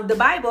the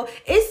Bible,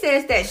 it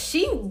says that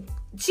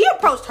she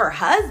approached her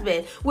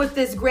husband with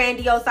this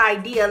grandiose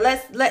idea.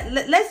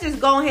 Let's just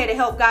go ahead and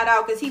help God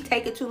out because he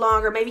taking too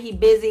long, or maybe he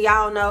busy. I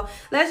don't know.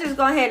 Let's just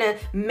go ahead and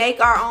make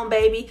our own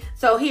baby.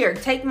 So here,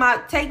 take my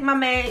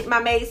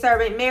maid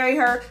servant, marry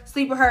her,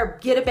 sleep with her,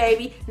 get a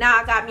baby. Now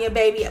I got me a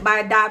baby by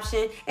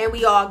adoption, and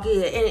we all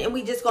good. And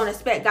we just gonna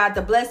expect God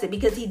to bless it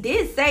because he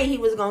did say he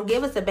was gonna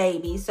give us a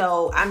baby.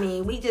 So I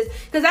mean, because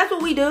that's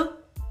what we do.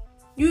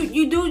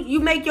 You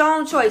make your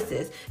own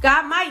choices.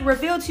 God might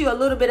reveal to you a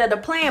little bit of the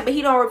plan, but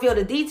he don't reveal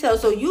the details.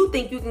 So you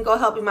think you can go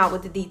help him out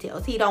with the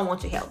details. He don't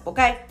want your help.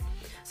 Okay.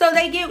 So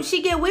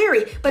she get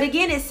weary. But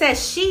again, it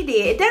says she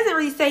did. It doesn't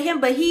really say him,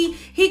 but he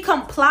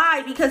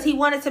complied because he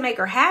wanted to make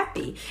her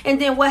happy.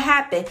 And then what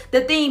happened?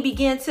 The thing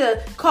began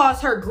to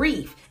cause her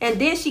grief. And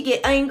then she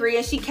get angry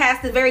and she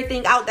cast the very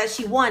thing out that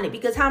she wanted.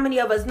 Because how many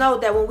of us know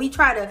that when we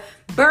try to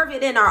birth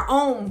it in our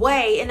own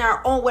way, with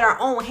our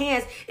own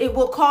hands, it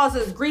will cause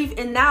us grief.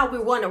 And now we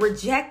want to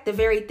reject the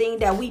very thing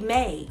that we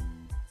made.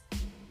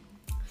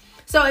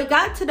 So it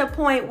got to the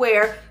point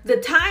where the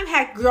time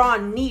had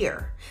drawn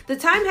near. The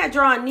time had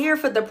drawn near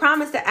for the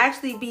promise to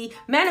actually be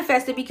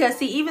manifested, because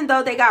see, even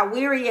though they got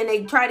weary and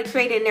they tried to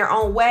create it in their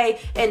own way,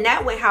 and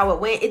that went how it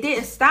went, it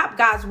didn't stop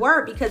God's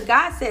word, because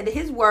God said that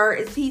his word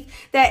is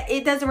that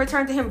it doesn't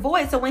return to him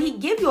void. So when he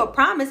give you a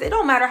promise, it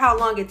don't matter how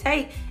long it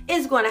takes,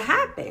 it's going to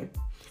happen.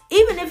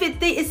 Even if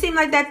it seemed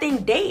like that thing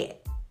dead.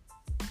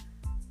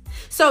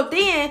 So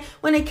then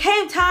when it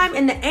came time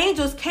and the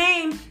angels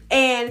came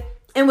and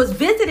was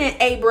visiting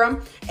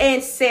Abram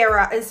and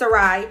Sarah and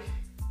Sarai.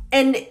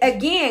 And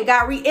again,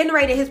 God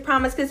reiterated his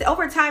promise, because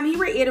over time, he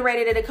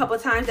reiterated it a couple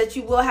of times that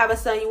you will have a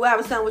son. You will have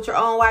a son with your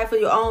own wife or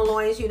your own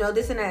loins,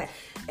 this and that.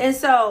 And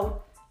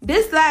so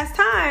this last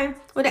time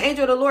when the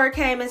angel of the Lord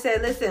came and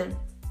said, listen,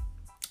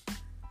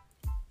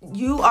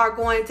 you are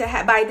going to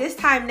have, by this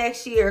time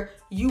next year,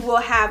 you will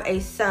have a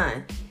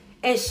son.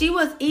 And she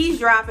was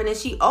eavesdropping and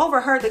she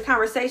overheard the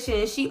conversation,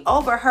 and she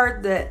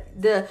overheard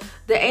the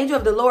angel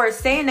of the Lord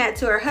saying that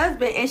to her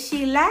husband, and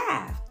she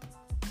laughed.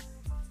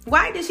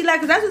 Why did she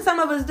laugh? Because that's what some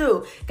of us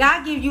do.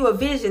 God gives you a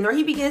vision, or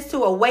he begins to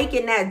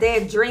awaken that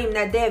dead dream,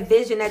 that dead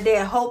vision, that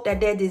dead hope,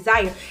 that dead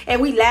desire.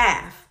 And we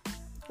laugh.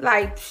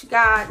 Like,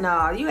 God,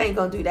 no, you ain't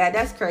gonna do that.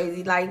 That's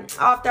crazy. Like,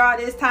 after all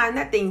this time,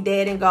 that thing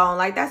dead and gone.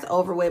 Like, that's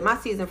over with. My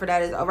season for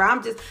that is over.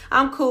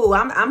 I'm cool.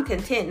 I'm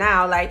content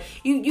now. Like,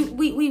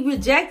 we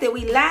reject it.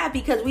 We laugh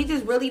because we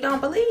just really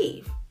don't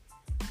believe.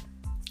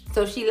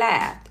 So she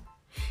laughed.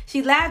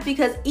 She laughed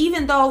because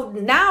even though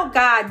now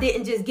God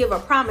didn't just give a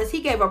promise, he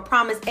gave a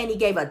promise and he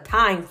gave a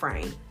time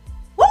frame.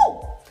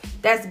 Woo!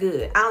 That's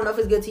good. I don't know if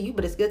it's good to you,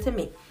 but it's good to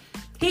me.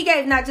 He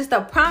gave not just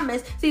a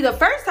promise. See, the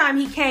first time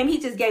he came, he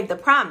just gave the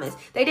promise.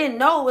 They didn't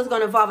know it was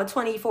going to involve a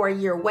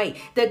 24-year wait.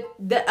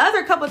 The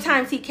other couple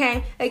times he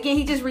came, again,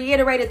 he just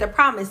reiterated the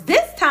promise.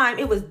 This time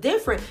it was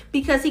different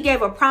because he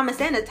gave a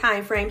promise and a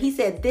time frame. He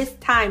said, this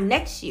time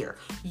next year,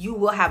 you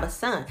will have a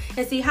son.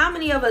 And see, how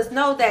many of us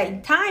know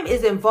that time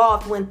is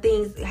involved when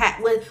things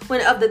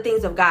when of the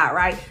things of God,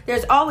 right?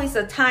 There's always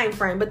a time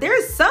frame, but there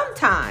is some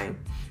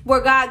time where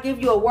God give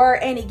you a word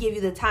and he give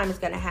you the time it's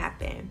going to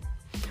happen.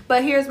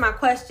 But here's my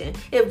question.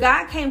 If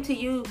God came to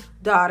you,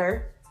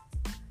 daughter,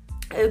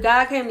 if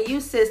God came to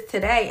you, sis,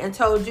 today and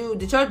told you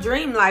that your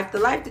dream life, the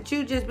life that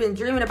you just been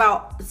dreaming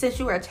about since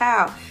you were a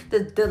child,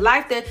 the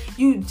life that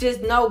you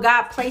just know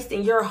God placed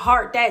in your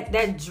heart,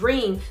 that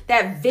dream,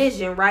 that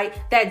vision, right?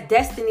 That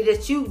destiny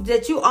that you,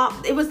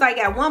 it was like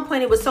at one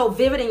point it was so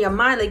vivid in your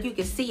mind, like you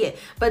could see it,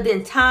 but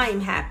then time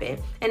happened.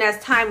 And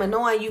as time went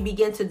on, you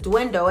begin to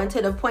dwindle, and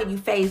to the point you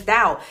phased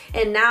out.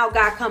 And now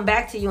God come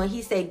back to you and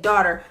he say,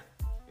 daughter,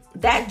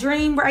 that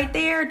dream right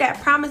there,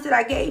 that promise that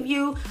I gave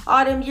you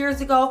all them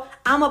years ago,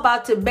 I'm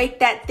about to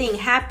make that thing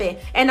happen.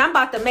 And I'm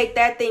about to make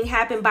that thing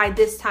happen by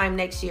this time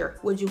next year.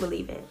 Would you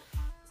believe it?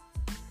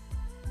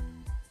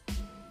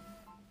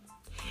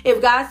 If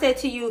God said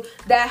to you,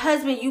 that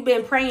husband you've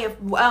been praying,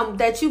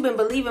 that you've been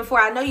believing for,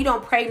 I know you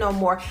don't pray no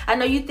more. I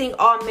know you think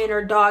all men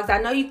are dogs. I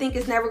know you think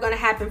it's never going to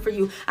happen for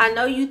you. I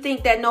know you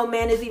think that no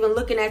man is even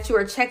looking at you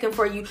or checking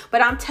for you.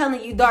 But I'm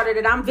telling you, daughter,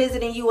 that I'm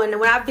visiting you. And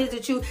when I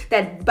visit you,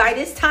 that by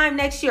this time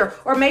next year,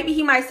 or maybe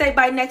he might say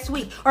by next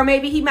week, or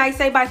maybe he might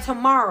say by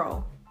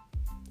tomorrow,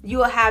 you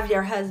will have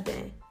your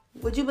husband.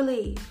 Would you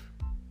believe?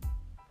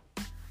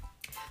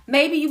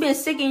 Maybe you've been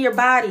sick in your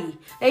body.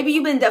 Maybe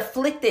you've been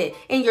afflicted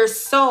in your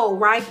soul,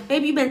 right?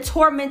 Maybe you've been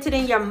tormented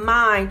in your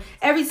mind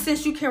ever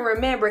since you can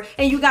remember.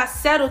 And you got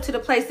settled to the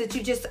place that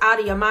you just out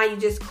of your mind. You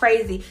just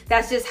crazy.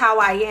 That's just how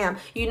I am.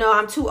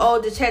 I'm too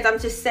old to change. I'm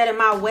just set in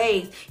my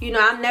ways.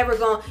 I'm never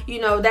going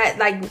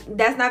to,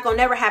 that's not going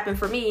to never happen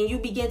for me. And you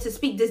begin to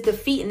speak this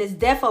defeat and this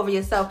death over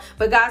yourself.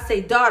 But God say,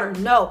 daughter,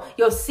 no,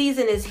 your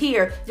season is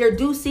here. Your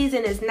due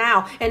season is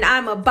now. And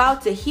I'm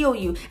about to heal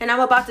you. And I'm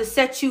about to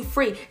set you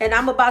free. And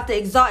I'm about to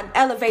exalt and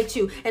elevate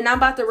you, and I'm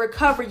about to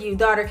recover you,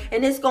 daughter,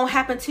 and it's gonna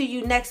happen to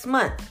you next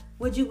month.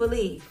 Would you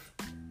believe?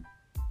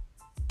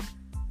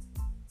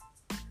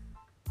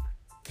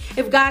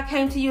 If God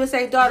came to you and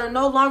say, daughter,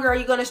 no longer are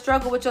you going to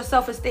struggle with your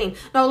self-esteem.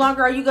 No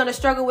longer are you going to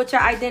struggle with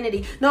your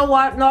identity. No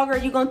longer are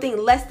you going to think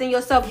less than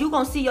yourself. You're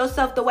going to see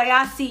yourself the way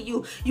I see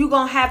you. You're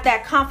going to have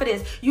that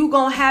confidence. You're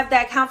going to have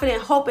that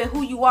confident hope in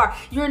who you are.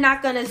 You're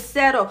not going to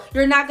settle.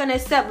 You're not going to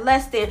accept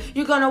less than.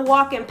 You're going to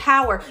walk in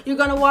power. You're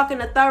going to walk in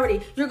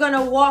authority. You're going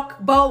to walk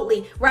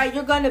boldly, right?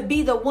 You're going to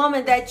be the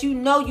woman that you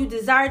know you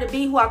desire to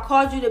be, who I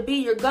called you to be.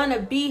 You're going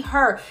to be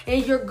her,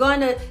 and you're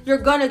going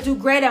to do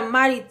great and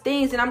mighty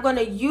things, and I'm going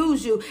to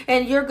use you.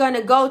 And you're going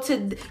to go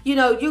to,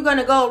 you're going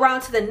to go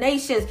around to the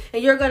nations,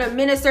 and you're going to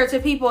minister to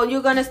people, and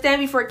you're going to stand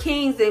before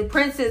kings and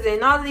princes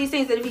and all of these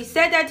things. And if he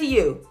said that to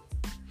you,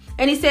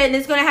 and he said, and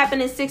it's going to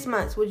happen in 6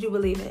 months, would you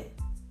believe it?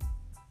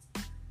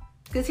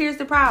 Because here's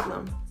the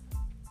problem.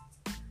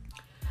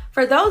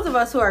 For those of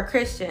us who are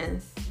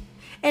Christians,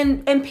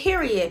 and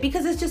period,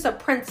 because it's just a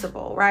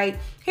principle, right?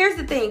 Here's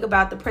the thing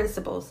about the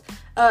principles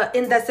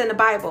that's in the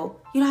Bible.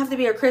 You don't have to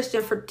be a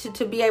Christian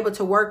to be able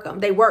to work them.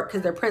 They work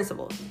because they're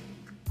principles.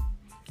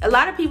 A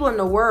lot of people in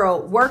the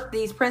world work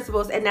these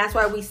principles, and that's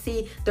why we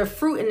see the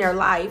fruit in their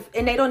life,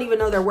 and they don't even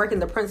know they're working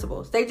the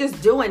principles. They're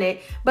just doing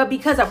it, but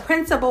because a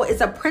principle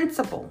is a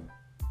principle,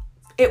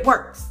 it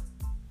works.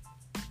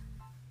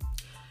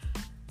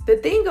 The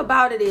thing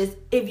about it is,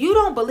 if you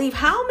don't believe,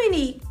 how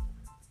many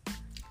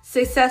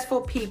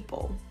successful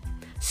people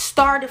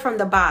started from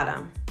the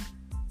bottom,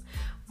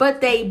 but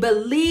they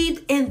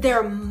believed in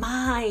their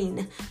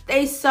mind.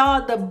 They saw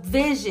the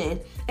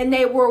vision and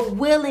they were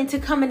willing to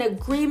come in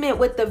agreement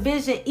with the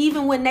vision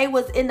even when they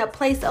was in a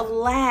place of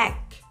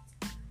lack.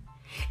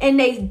 And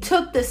they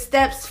took the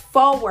steps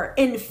forward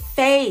in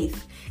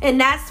faith.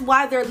 And that's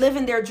why they're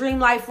living their dream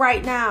life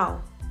right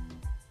now.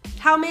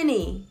 How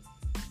many?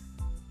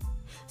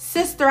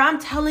 Sister, I'm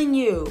telling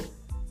you.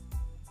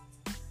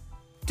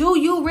 Do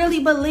you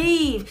really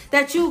believe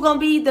that you're going to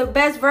be the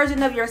best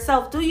version of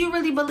yourself? Do you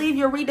really believe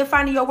you're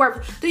redefining your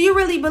worth? Do you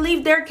really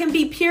believe there can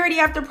be purity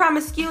after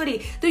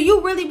promiscuity? Do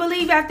you really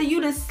believe after you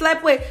done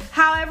slept with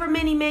however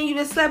many men you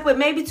done slept with,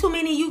 maybe too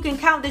many you can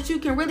count, that you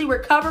can really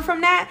recover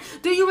from that?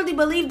 Do you really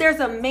believe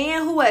there's a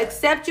man who will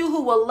accept you,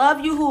 who will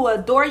love you, who will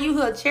adore you, who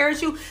will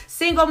cherish you?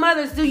 Single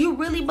mothers, do you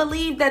really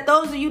believe that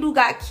those of you who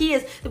got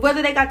kids,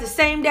 whether they got the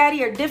same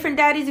daddy or different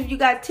daddies, if you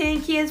got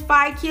 10 kids,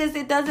 5 kids,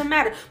 it doesn't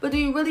matter. But do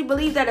you really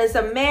believe that it's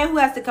a man who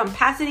has the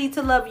capacity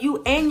to love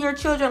you and your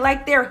children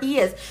like they're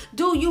his?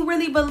 Do you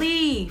really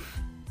believe?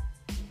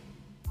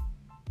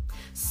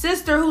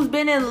 Sister who's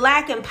been in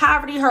lack and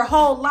poverty her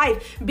whole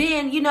life,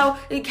 being,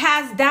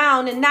 cast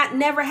down and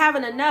never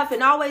having enough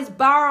and always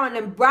borrowing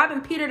and robbing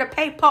Peter to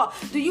pay Paul.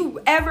 Do you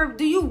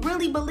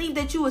really believe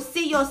that you will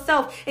see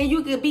yourself and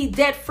you can be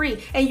debt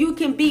free and you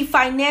can be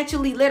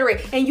financially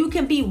literate and you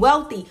can be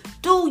wealthy?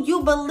 Do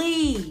you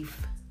believe?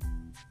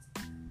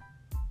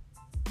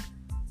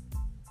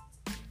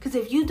 Because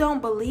if you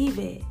don't believe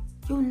it,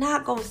 you're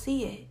not going to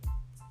see it.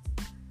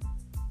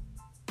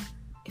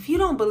 If you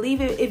don't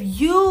believe it, if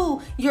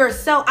you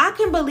yourself, I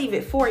can believe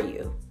it for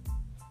you.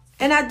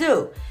 And I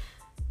do.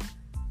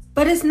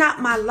 But it's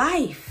not my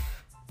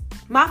life.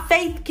 My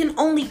faith can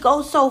only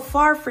go so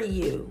far for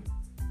you.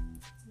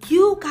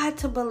 You got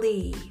to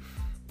believe.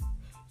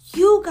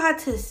 You got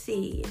to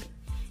see it.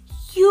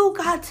 You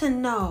got to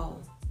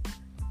know.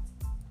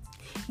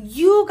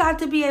 You got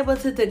to be able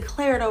to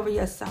declare it over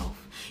yourself.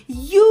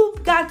 You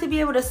got to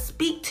be able to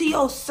speak to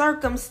your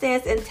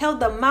circumstance and tell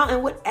the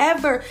mountain,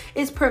 whatever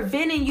is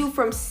preventing you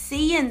from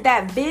seeing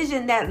that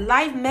vision, that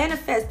life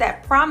manifest,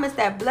 that promise,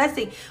 that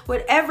blessing,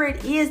 whatever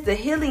it is, the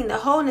healing, the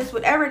wholeness,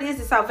 whatever it is,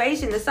 the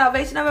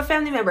salvation of a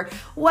family member,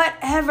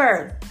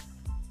 whatever.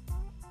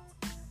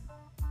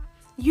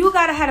 You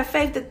got to have the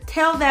faith to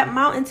tell that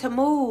mountain to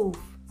move,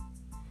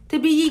 to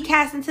be ye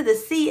cast into the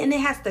sea, and it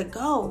has to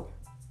go.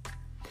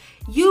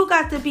 You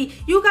got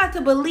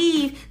to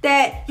believe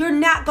that you're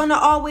not going to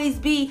always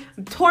be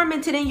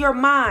tormented in your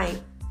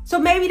mind. So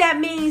maybe that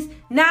means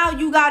now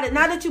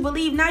that you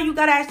believe, now you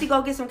got to actually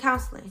go get some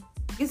counseling,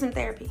 get some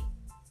therapy.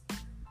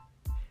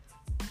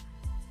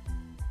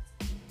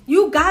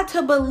 You got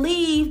to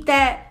believe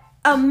that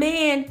a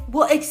man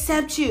will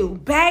accept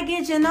you,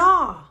 baggage and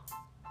all,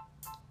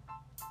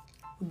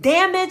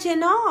 damage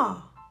and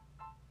all.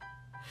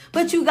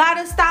 But you got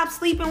to stop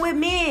sleeping with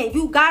men.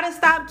 You got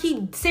to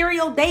keep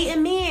serial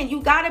dating men. You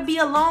got to be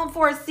alone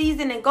for a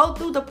season and go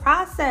through the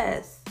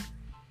process.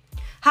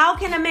 How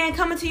can a man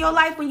come into your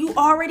life when you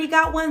already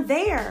got one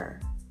there?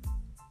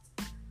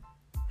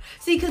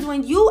 See, because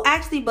when you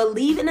actually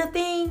believe in a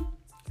thing,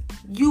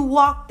 you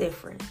walk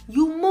different.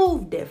 You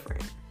move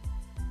different.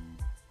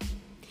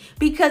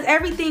 Because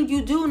everything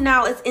you do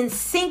now is in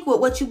sync with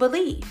what you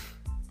believe.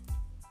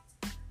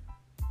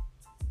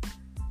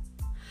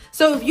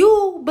 So if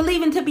you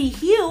believing to be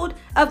healed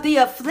of the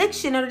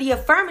affliction or the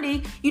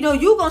infirmity, you're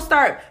going to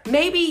start,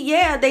 maybe,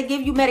 they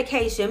give you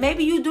medication.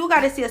 Maybe you do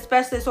got to see a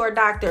specialist or a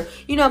doctor.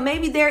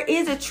 Maybe there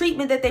is a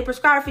treatment that they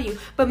prescribe for you.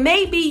 But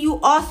maybe you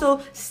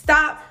also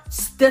stop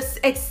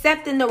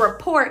accepting the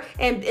report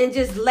and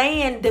just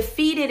laying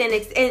defeated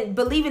and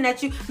believing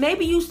that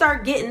maybe you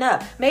start getting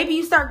up. Maybe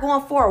you start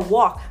going for a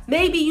walk.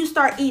 Maybe you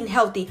start eating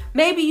healthy.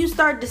 Maybe you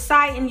start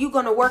deciding you're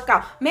going to work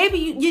out. Maybe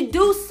you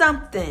do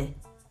something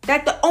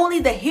that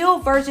only the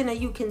healed version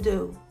of you can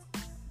do.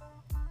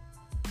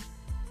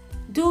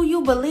 Do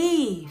you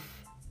believe?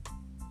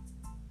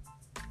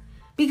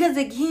 Because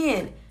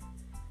again,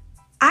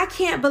 I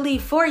can't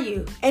believe for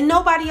you, and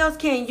nobody else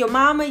can. Your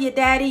mama, your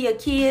daddy, your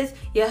kids,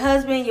 your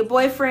husband, your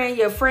boyfriend,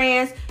 your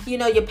friends,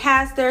 your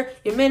pastor,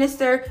 your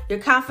minister, your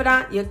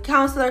confidant, your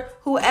counselor,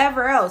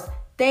 whoever else.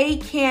 They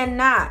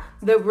cannot.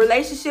 The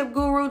relationship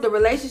guru, the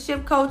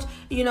relationship coach,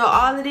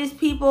 all of these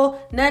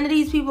people, none of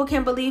these people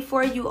can believe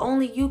for you.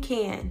 Only you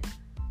can.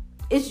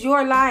 It's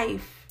your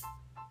life.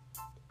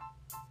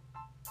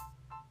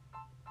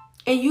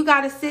 And you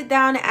got to sit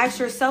down and ask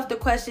yourself the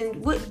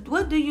question,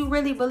 what do you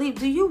really believe?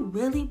 Do you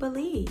really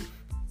believe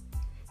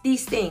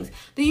these things?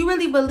 Do you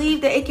really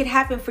believe that it could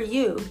happen for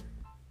you?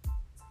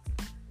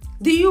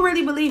 Do you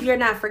really believe you're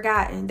not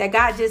forgotten? That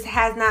God just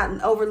has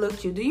not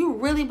overlooked you? Do you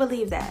really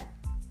believe that?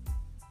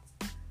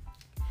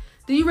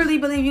 Do you really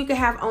believe you can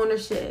have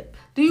ownership?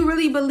 Do you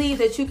really believe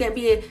that you can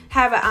be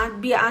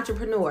an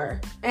entrepreneur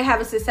and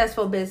have a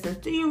successful business?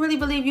 Do you really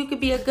believe you could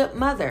be a good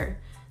mother?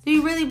 Do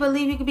you really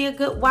believe you could be a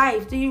good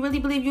wife? Do you really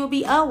believe you'll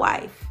be a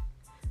wife?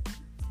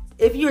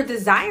 If you're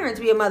desiring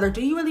to be a mother,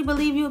 do you really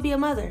believe you'll be a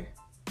mother?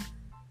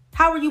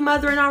 How are you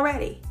mothering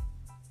already?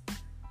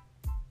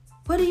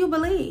 What do you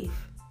believe?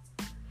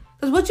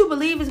 Because what you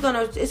believe is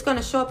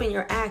gonna show up in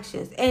your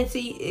actions, and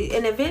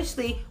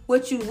eventually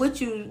what you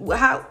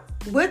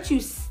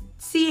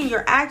see in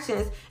your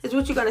actions is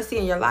what you're gonna see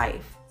in your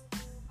life.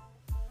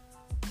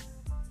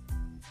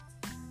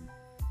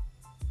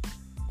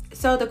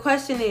 So the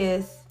question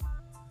is,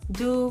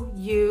 do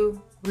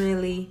you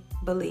really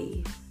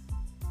believe?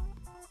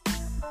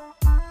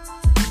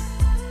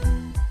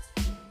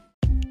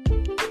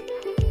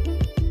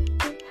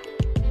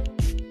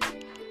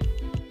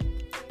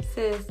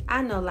 Sis,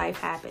 I know life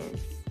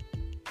happens.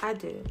 I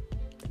do.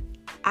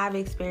 I've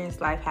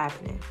experienced life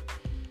happening.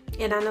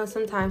 And I know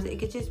sometimes it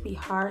could just be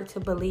hard to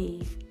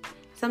believe.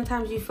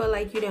 Sometimes you feel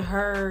like you done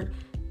heard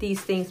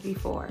these things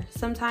before.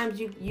 Sometimes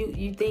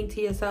you think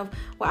to yourself,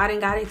 well, I done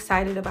got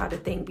excited about a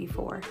thing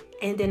before,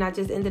 and then I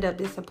just ended up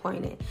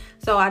disappointed.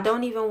 So I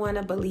don't even want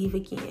to believe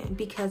again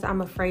because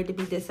I'm afraid to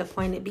be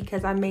disappointed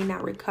because I may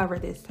not recover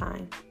this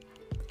time.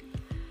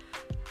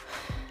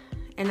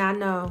 And I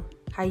know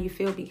how you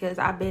feel because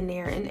I've been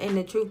there. And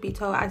the truth be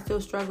told, I still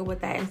struggle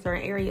with that in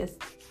certain areas.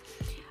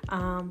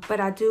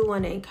 But I do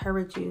want to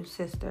encourage you,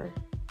 sister.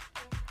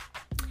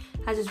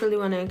 I just really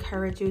want to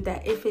encourage you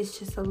that if it's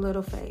just a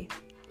little faith,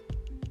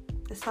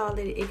 that's all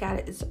it got.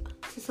 It's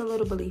just a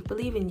little belief.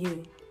 Believe in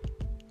you.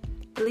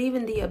 Believe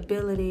in the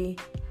ability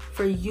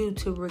for you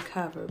to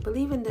recover.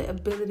 Believe in the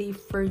ability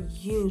for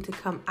you to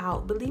come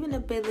out. Believe in the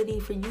ability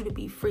for you to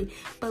be free.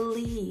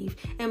 Believe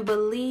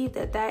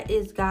that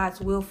is God's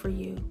will for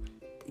you.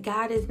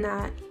 God is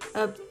not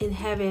up in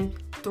heaven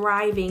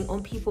thriving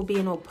on people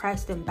being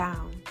oppressed and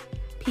bound.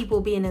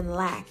 People being in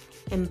lack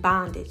and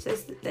bondage.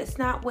 That's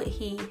not what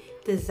he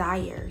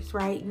desires,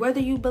 right? Whether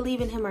you believe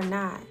in him or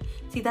not.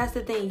 See, that's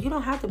the thing. You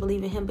don't have to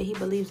believe in him, but he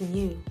believes in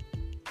you.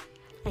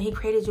 And he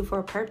created you for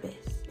a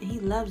purpose. And he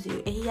loves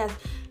you. And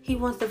he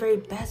wants the very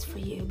best for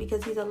you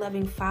because he's a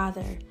loving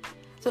father.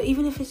 So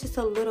even if it's just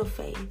a little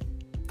faith,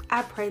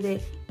 I pray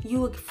that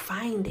you would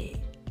find it.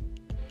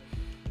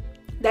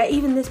 That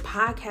even this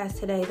podcast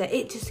today, that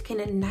it just can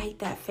ignite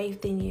that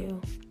faith in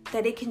you.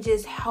 That it can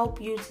just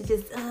help you to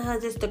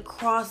just to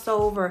cross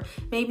over.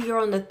 Maybe you're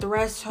on the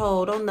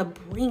threshold, on the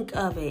brink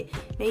of it.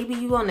 Maybe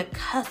you're on the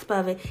cusp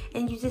of it.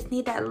 And you just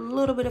need that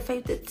little bit of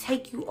faith to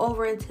take you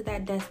over into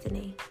that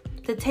destiny.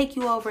 To take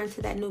you over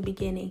into that new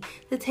beginning.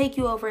 To take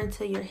you over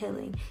into your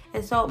healing.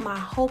 And so my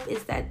hope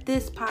is that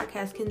this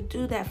podcast can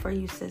do that for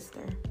you,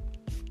 sister.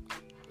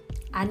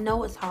 I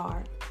know it's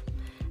hard.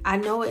 I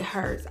know it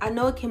hurts. I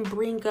know it can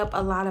bring up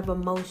a lot of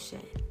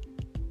emotion.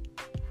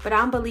 But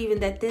I'm believing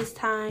that this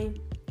time,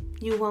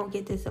 you won't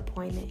get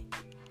disappointed.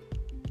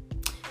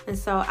 And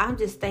so I'm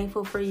just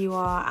thankful for you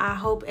all. I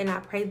hope and I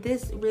pray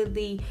this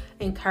really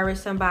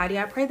encouraged somebody.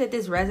 I pray that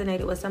this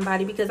resonated with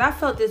somebody because I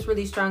felt this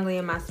really strongly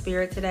in my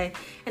spirit today.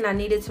 And I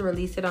needed to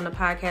release it on the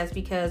podcast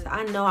because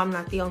I know I'm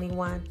not the only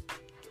one.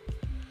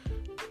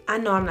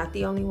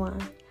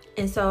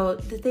 And so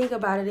the thing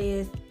about it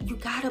is you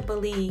gotta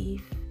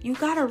believe. You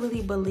gotta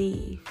really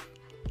believe.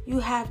 You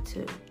have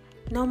to.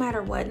 No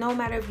matter what, no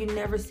matter if you've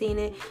never seen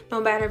it,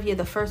 no matter if you're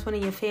the first one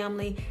in your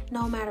family,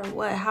 no matter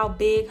what, how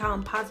big, how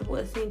impossible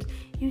it seems,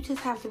 you just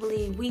have to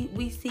believe.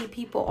 We see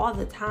people all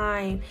the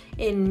time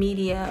in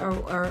media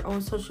or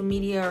on social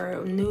media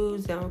or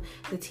news, on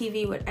the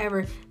TV,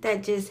 whatever,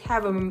 that just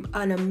have an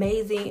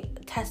amazing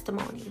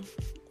testimony,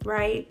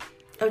 right?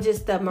 Of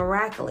just the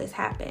miraculous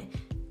happen.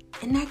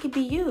 And that could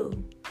be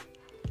you.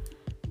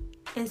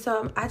 And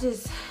so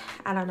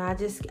I don't know. I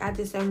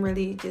just am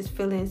really just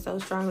feeling so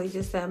strongly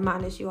just to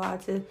admonish you all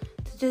to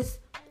just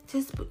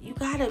you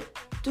gotta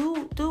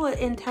do an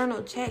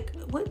internal check.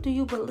 What do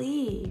you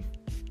believe?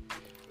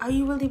 Are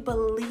you really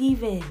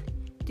believing?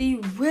 Do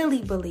you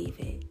really believe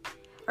it?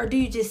 Or do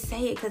you just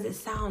say it because it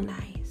sounds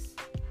nice?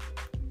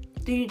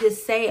 Do you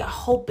just say it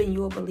hoping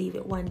you will believe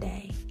it one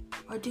day?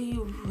 Or do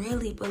you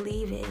really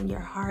believe it in your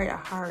heart of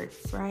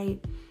hearts, right?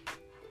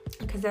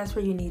 Because that's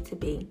where you need to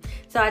be.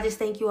 So I just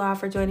thank you all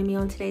for joining me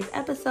on today's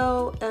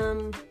episode.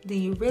 Do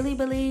you really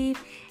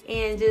believe?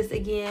 And just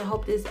again,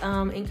 hope this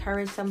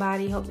encouraged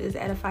somebody, hope this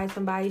edified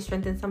somebody,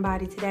 strengthened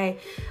somebody today.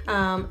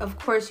 Of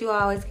course, you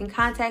always can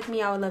contact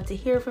me. I would love to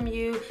hear from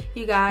you.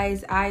 You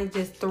guys, I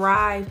just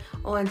thrive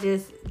on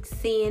just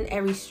seeing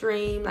every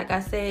stream. Like I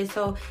said,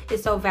 so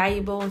it's so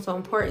valuable and so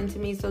important to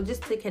me. So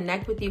just to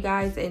connect with you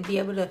guys and be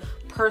able to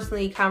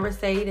personally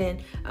conversate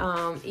and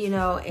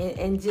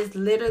and just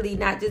literally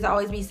not just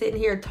always be sitting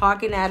here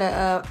talking at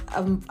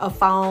a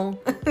phone,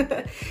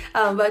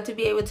 but to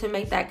be able to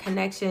make that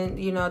connection,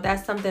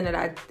 that's something that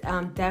I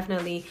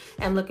definitely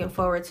am looking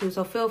forward to.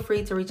 So feel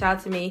free to reach out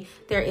to me.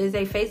 There is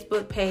a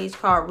Facebook page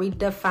called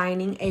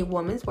Redefining a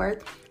Woman's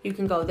Worth. You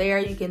can go there.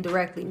 You can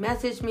directly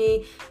message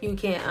me. You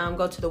can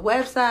go to the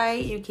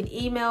website. You can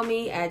email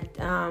me at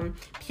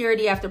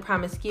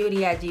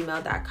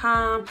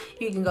purityafterpromiscuity@gmail.com.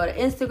 You can go to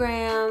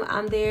Instagram.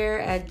 I'm there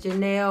at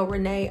Janelle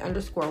Renee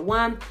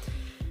 _1.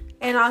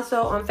 And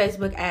also on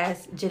Facebook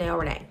as Janelle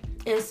Renee.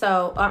 And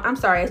so, I'm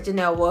sorry, it's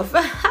Janelle Wolf.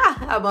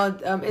 I'm on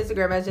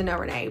Instagram as Janelle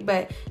Renee.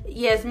 But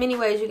yes, many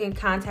ways you can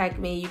contact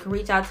me. You can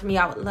reach out to me.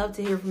 I would love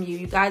to hear from you.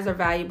 You guys are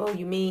valuable.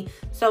 You mean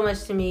so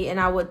much to me. And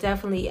I would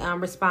definitely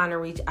respond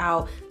and reach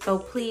out. So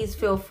please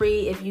feel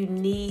free if you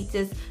need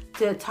just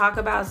to talk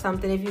about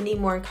something, if you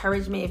need more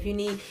encouragement, if you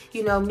need,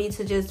 me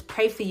to just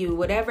pray for you,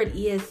 whatever it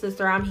is,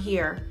 sister, I'm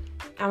here.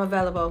 I'm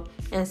available.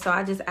 And so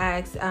I just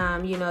ask,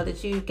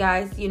 that you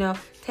guys,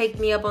 take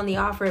me up on the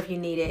offer if you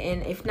need it.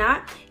 And if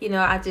not,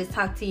 I'll just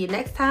talk to you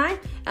next time.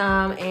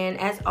 And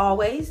as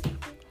always,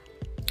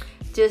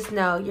 just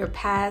know your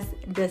past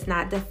does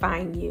not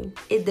define you.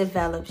 It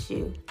develops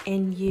you,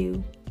 and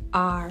you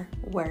are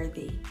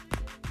worthy.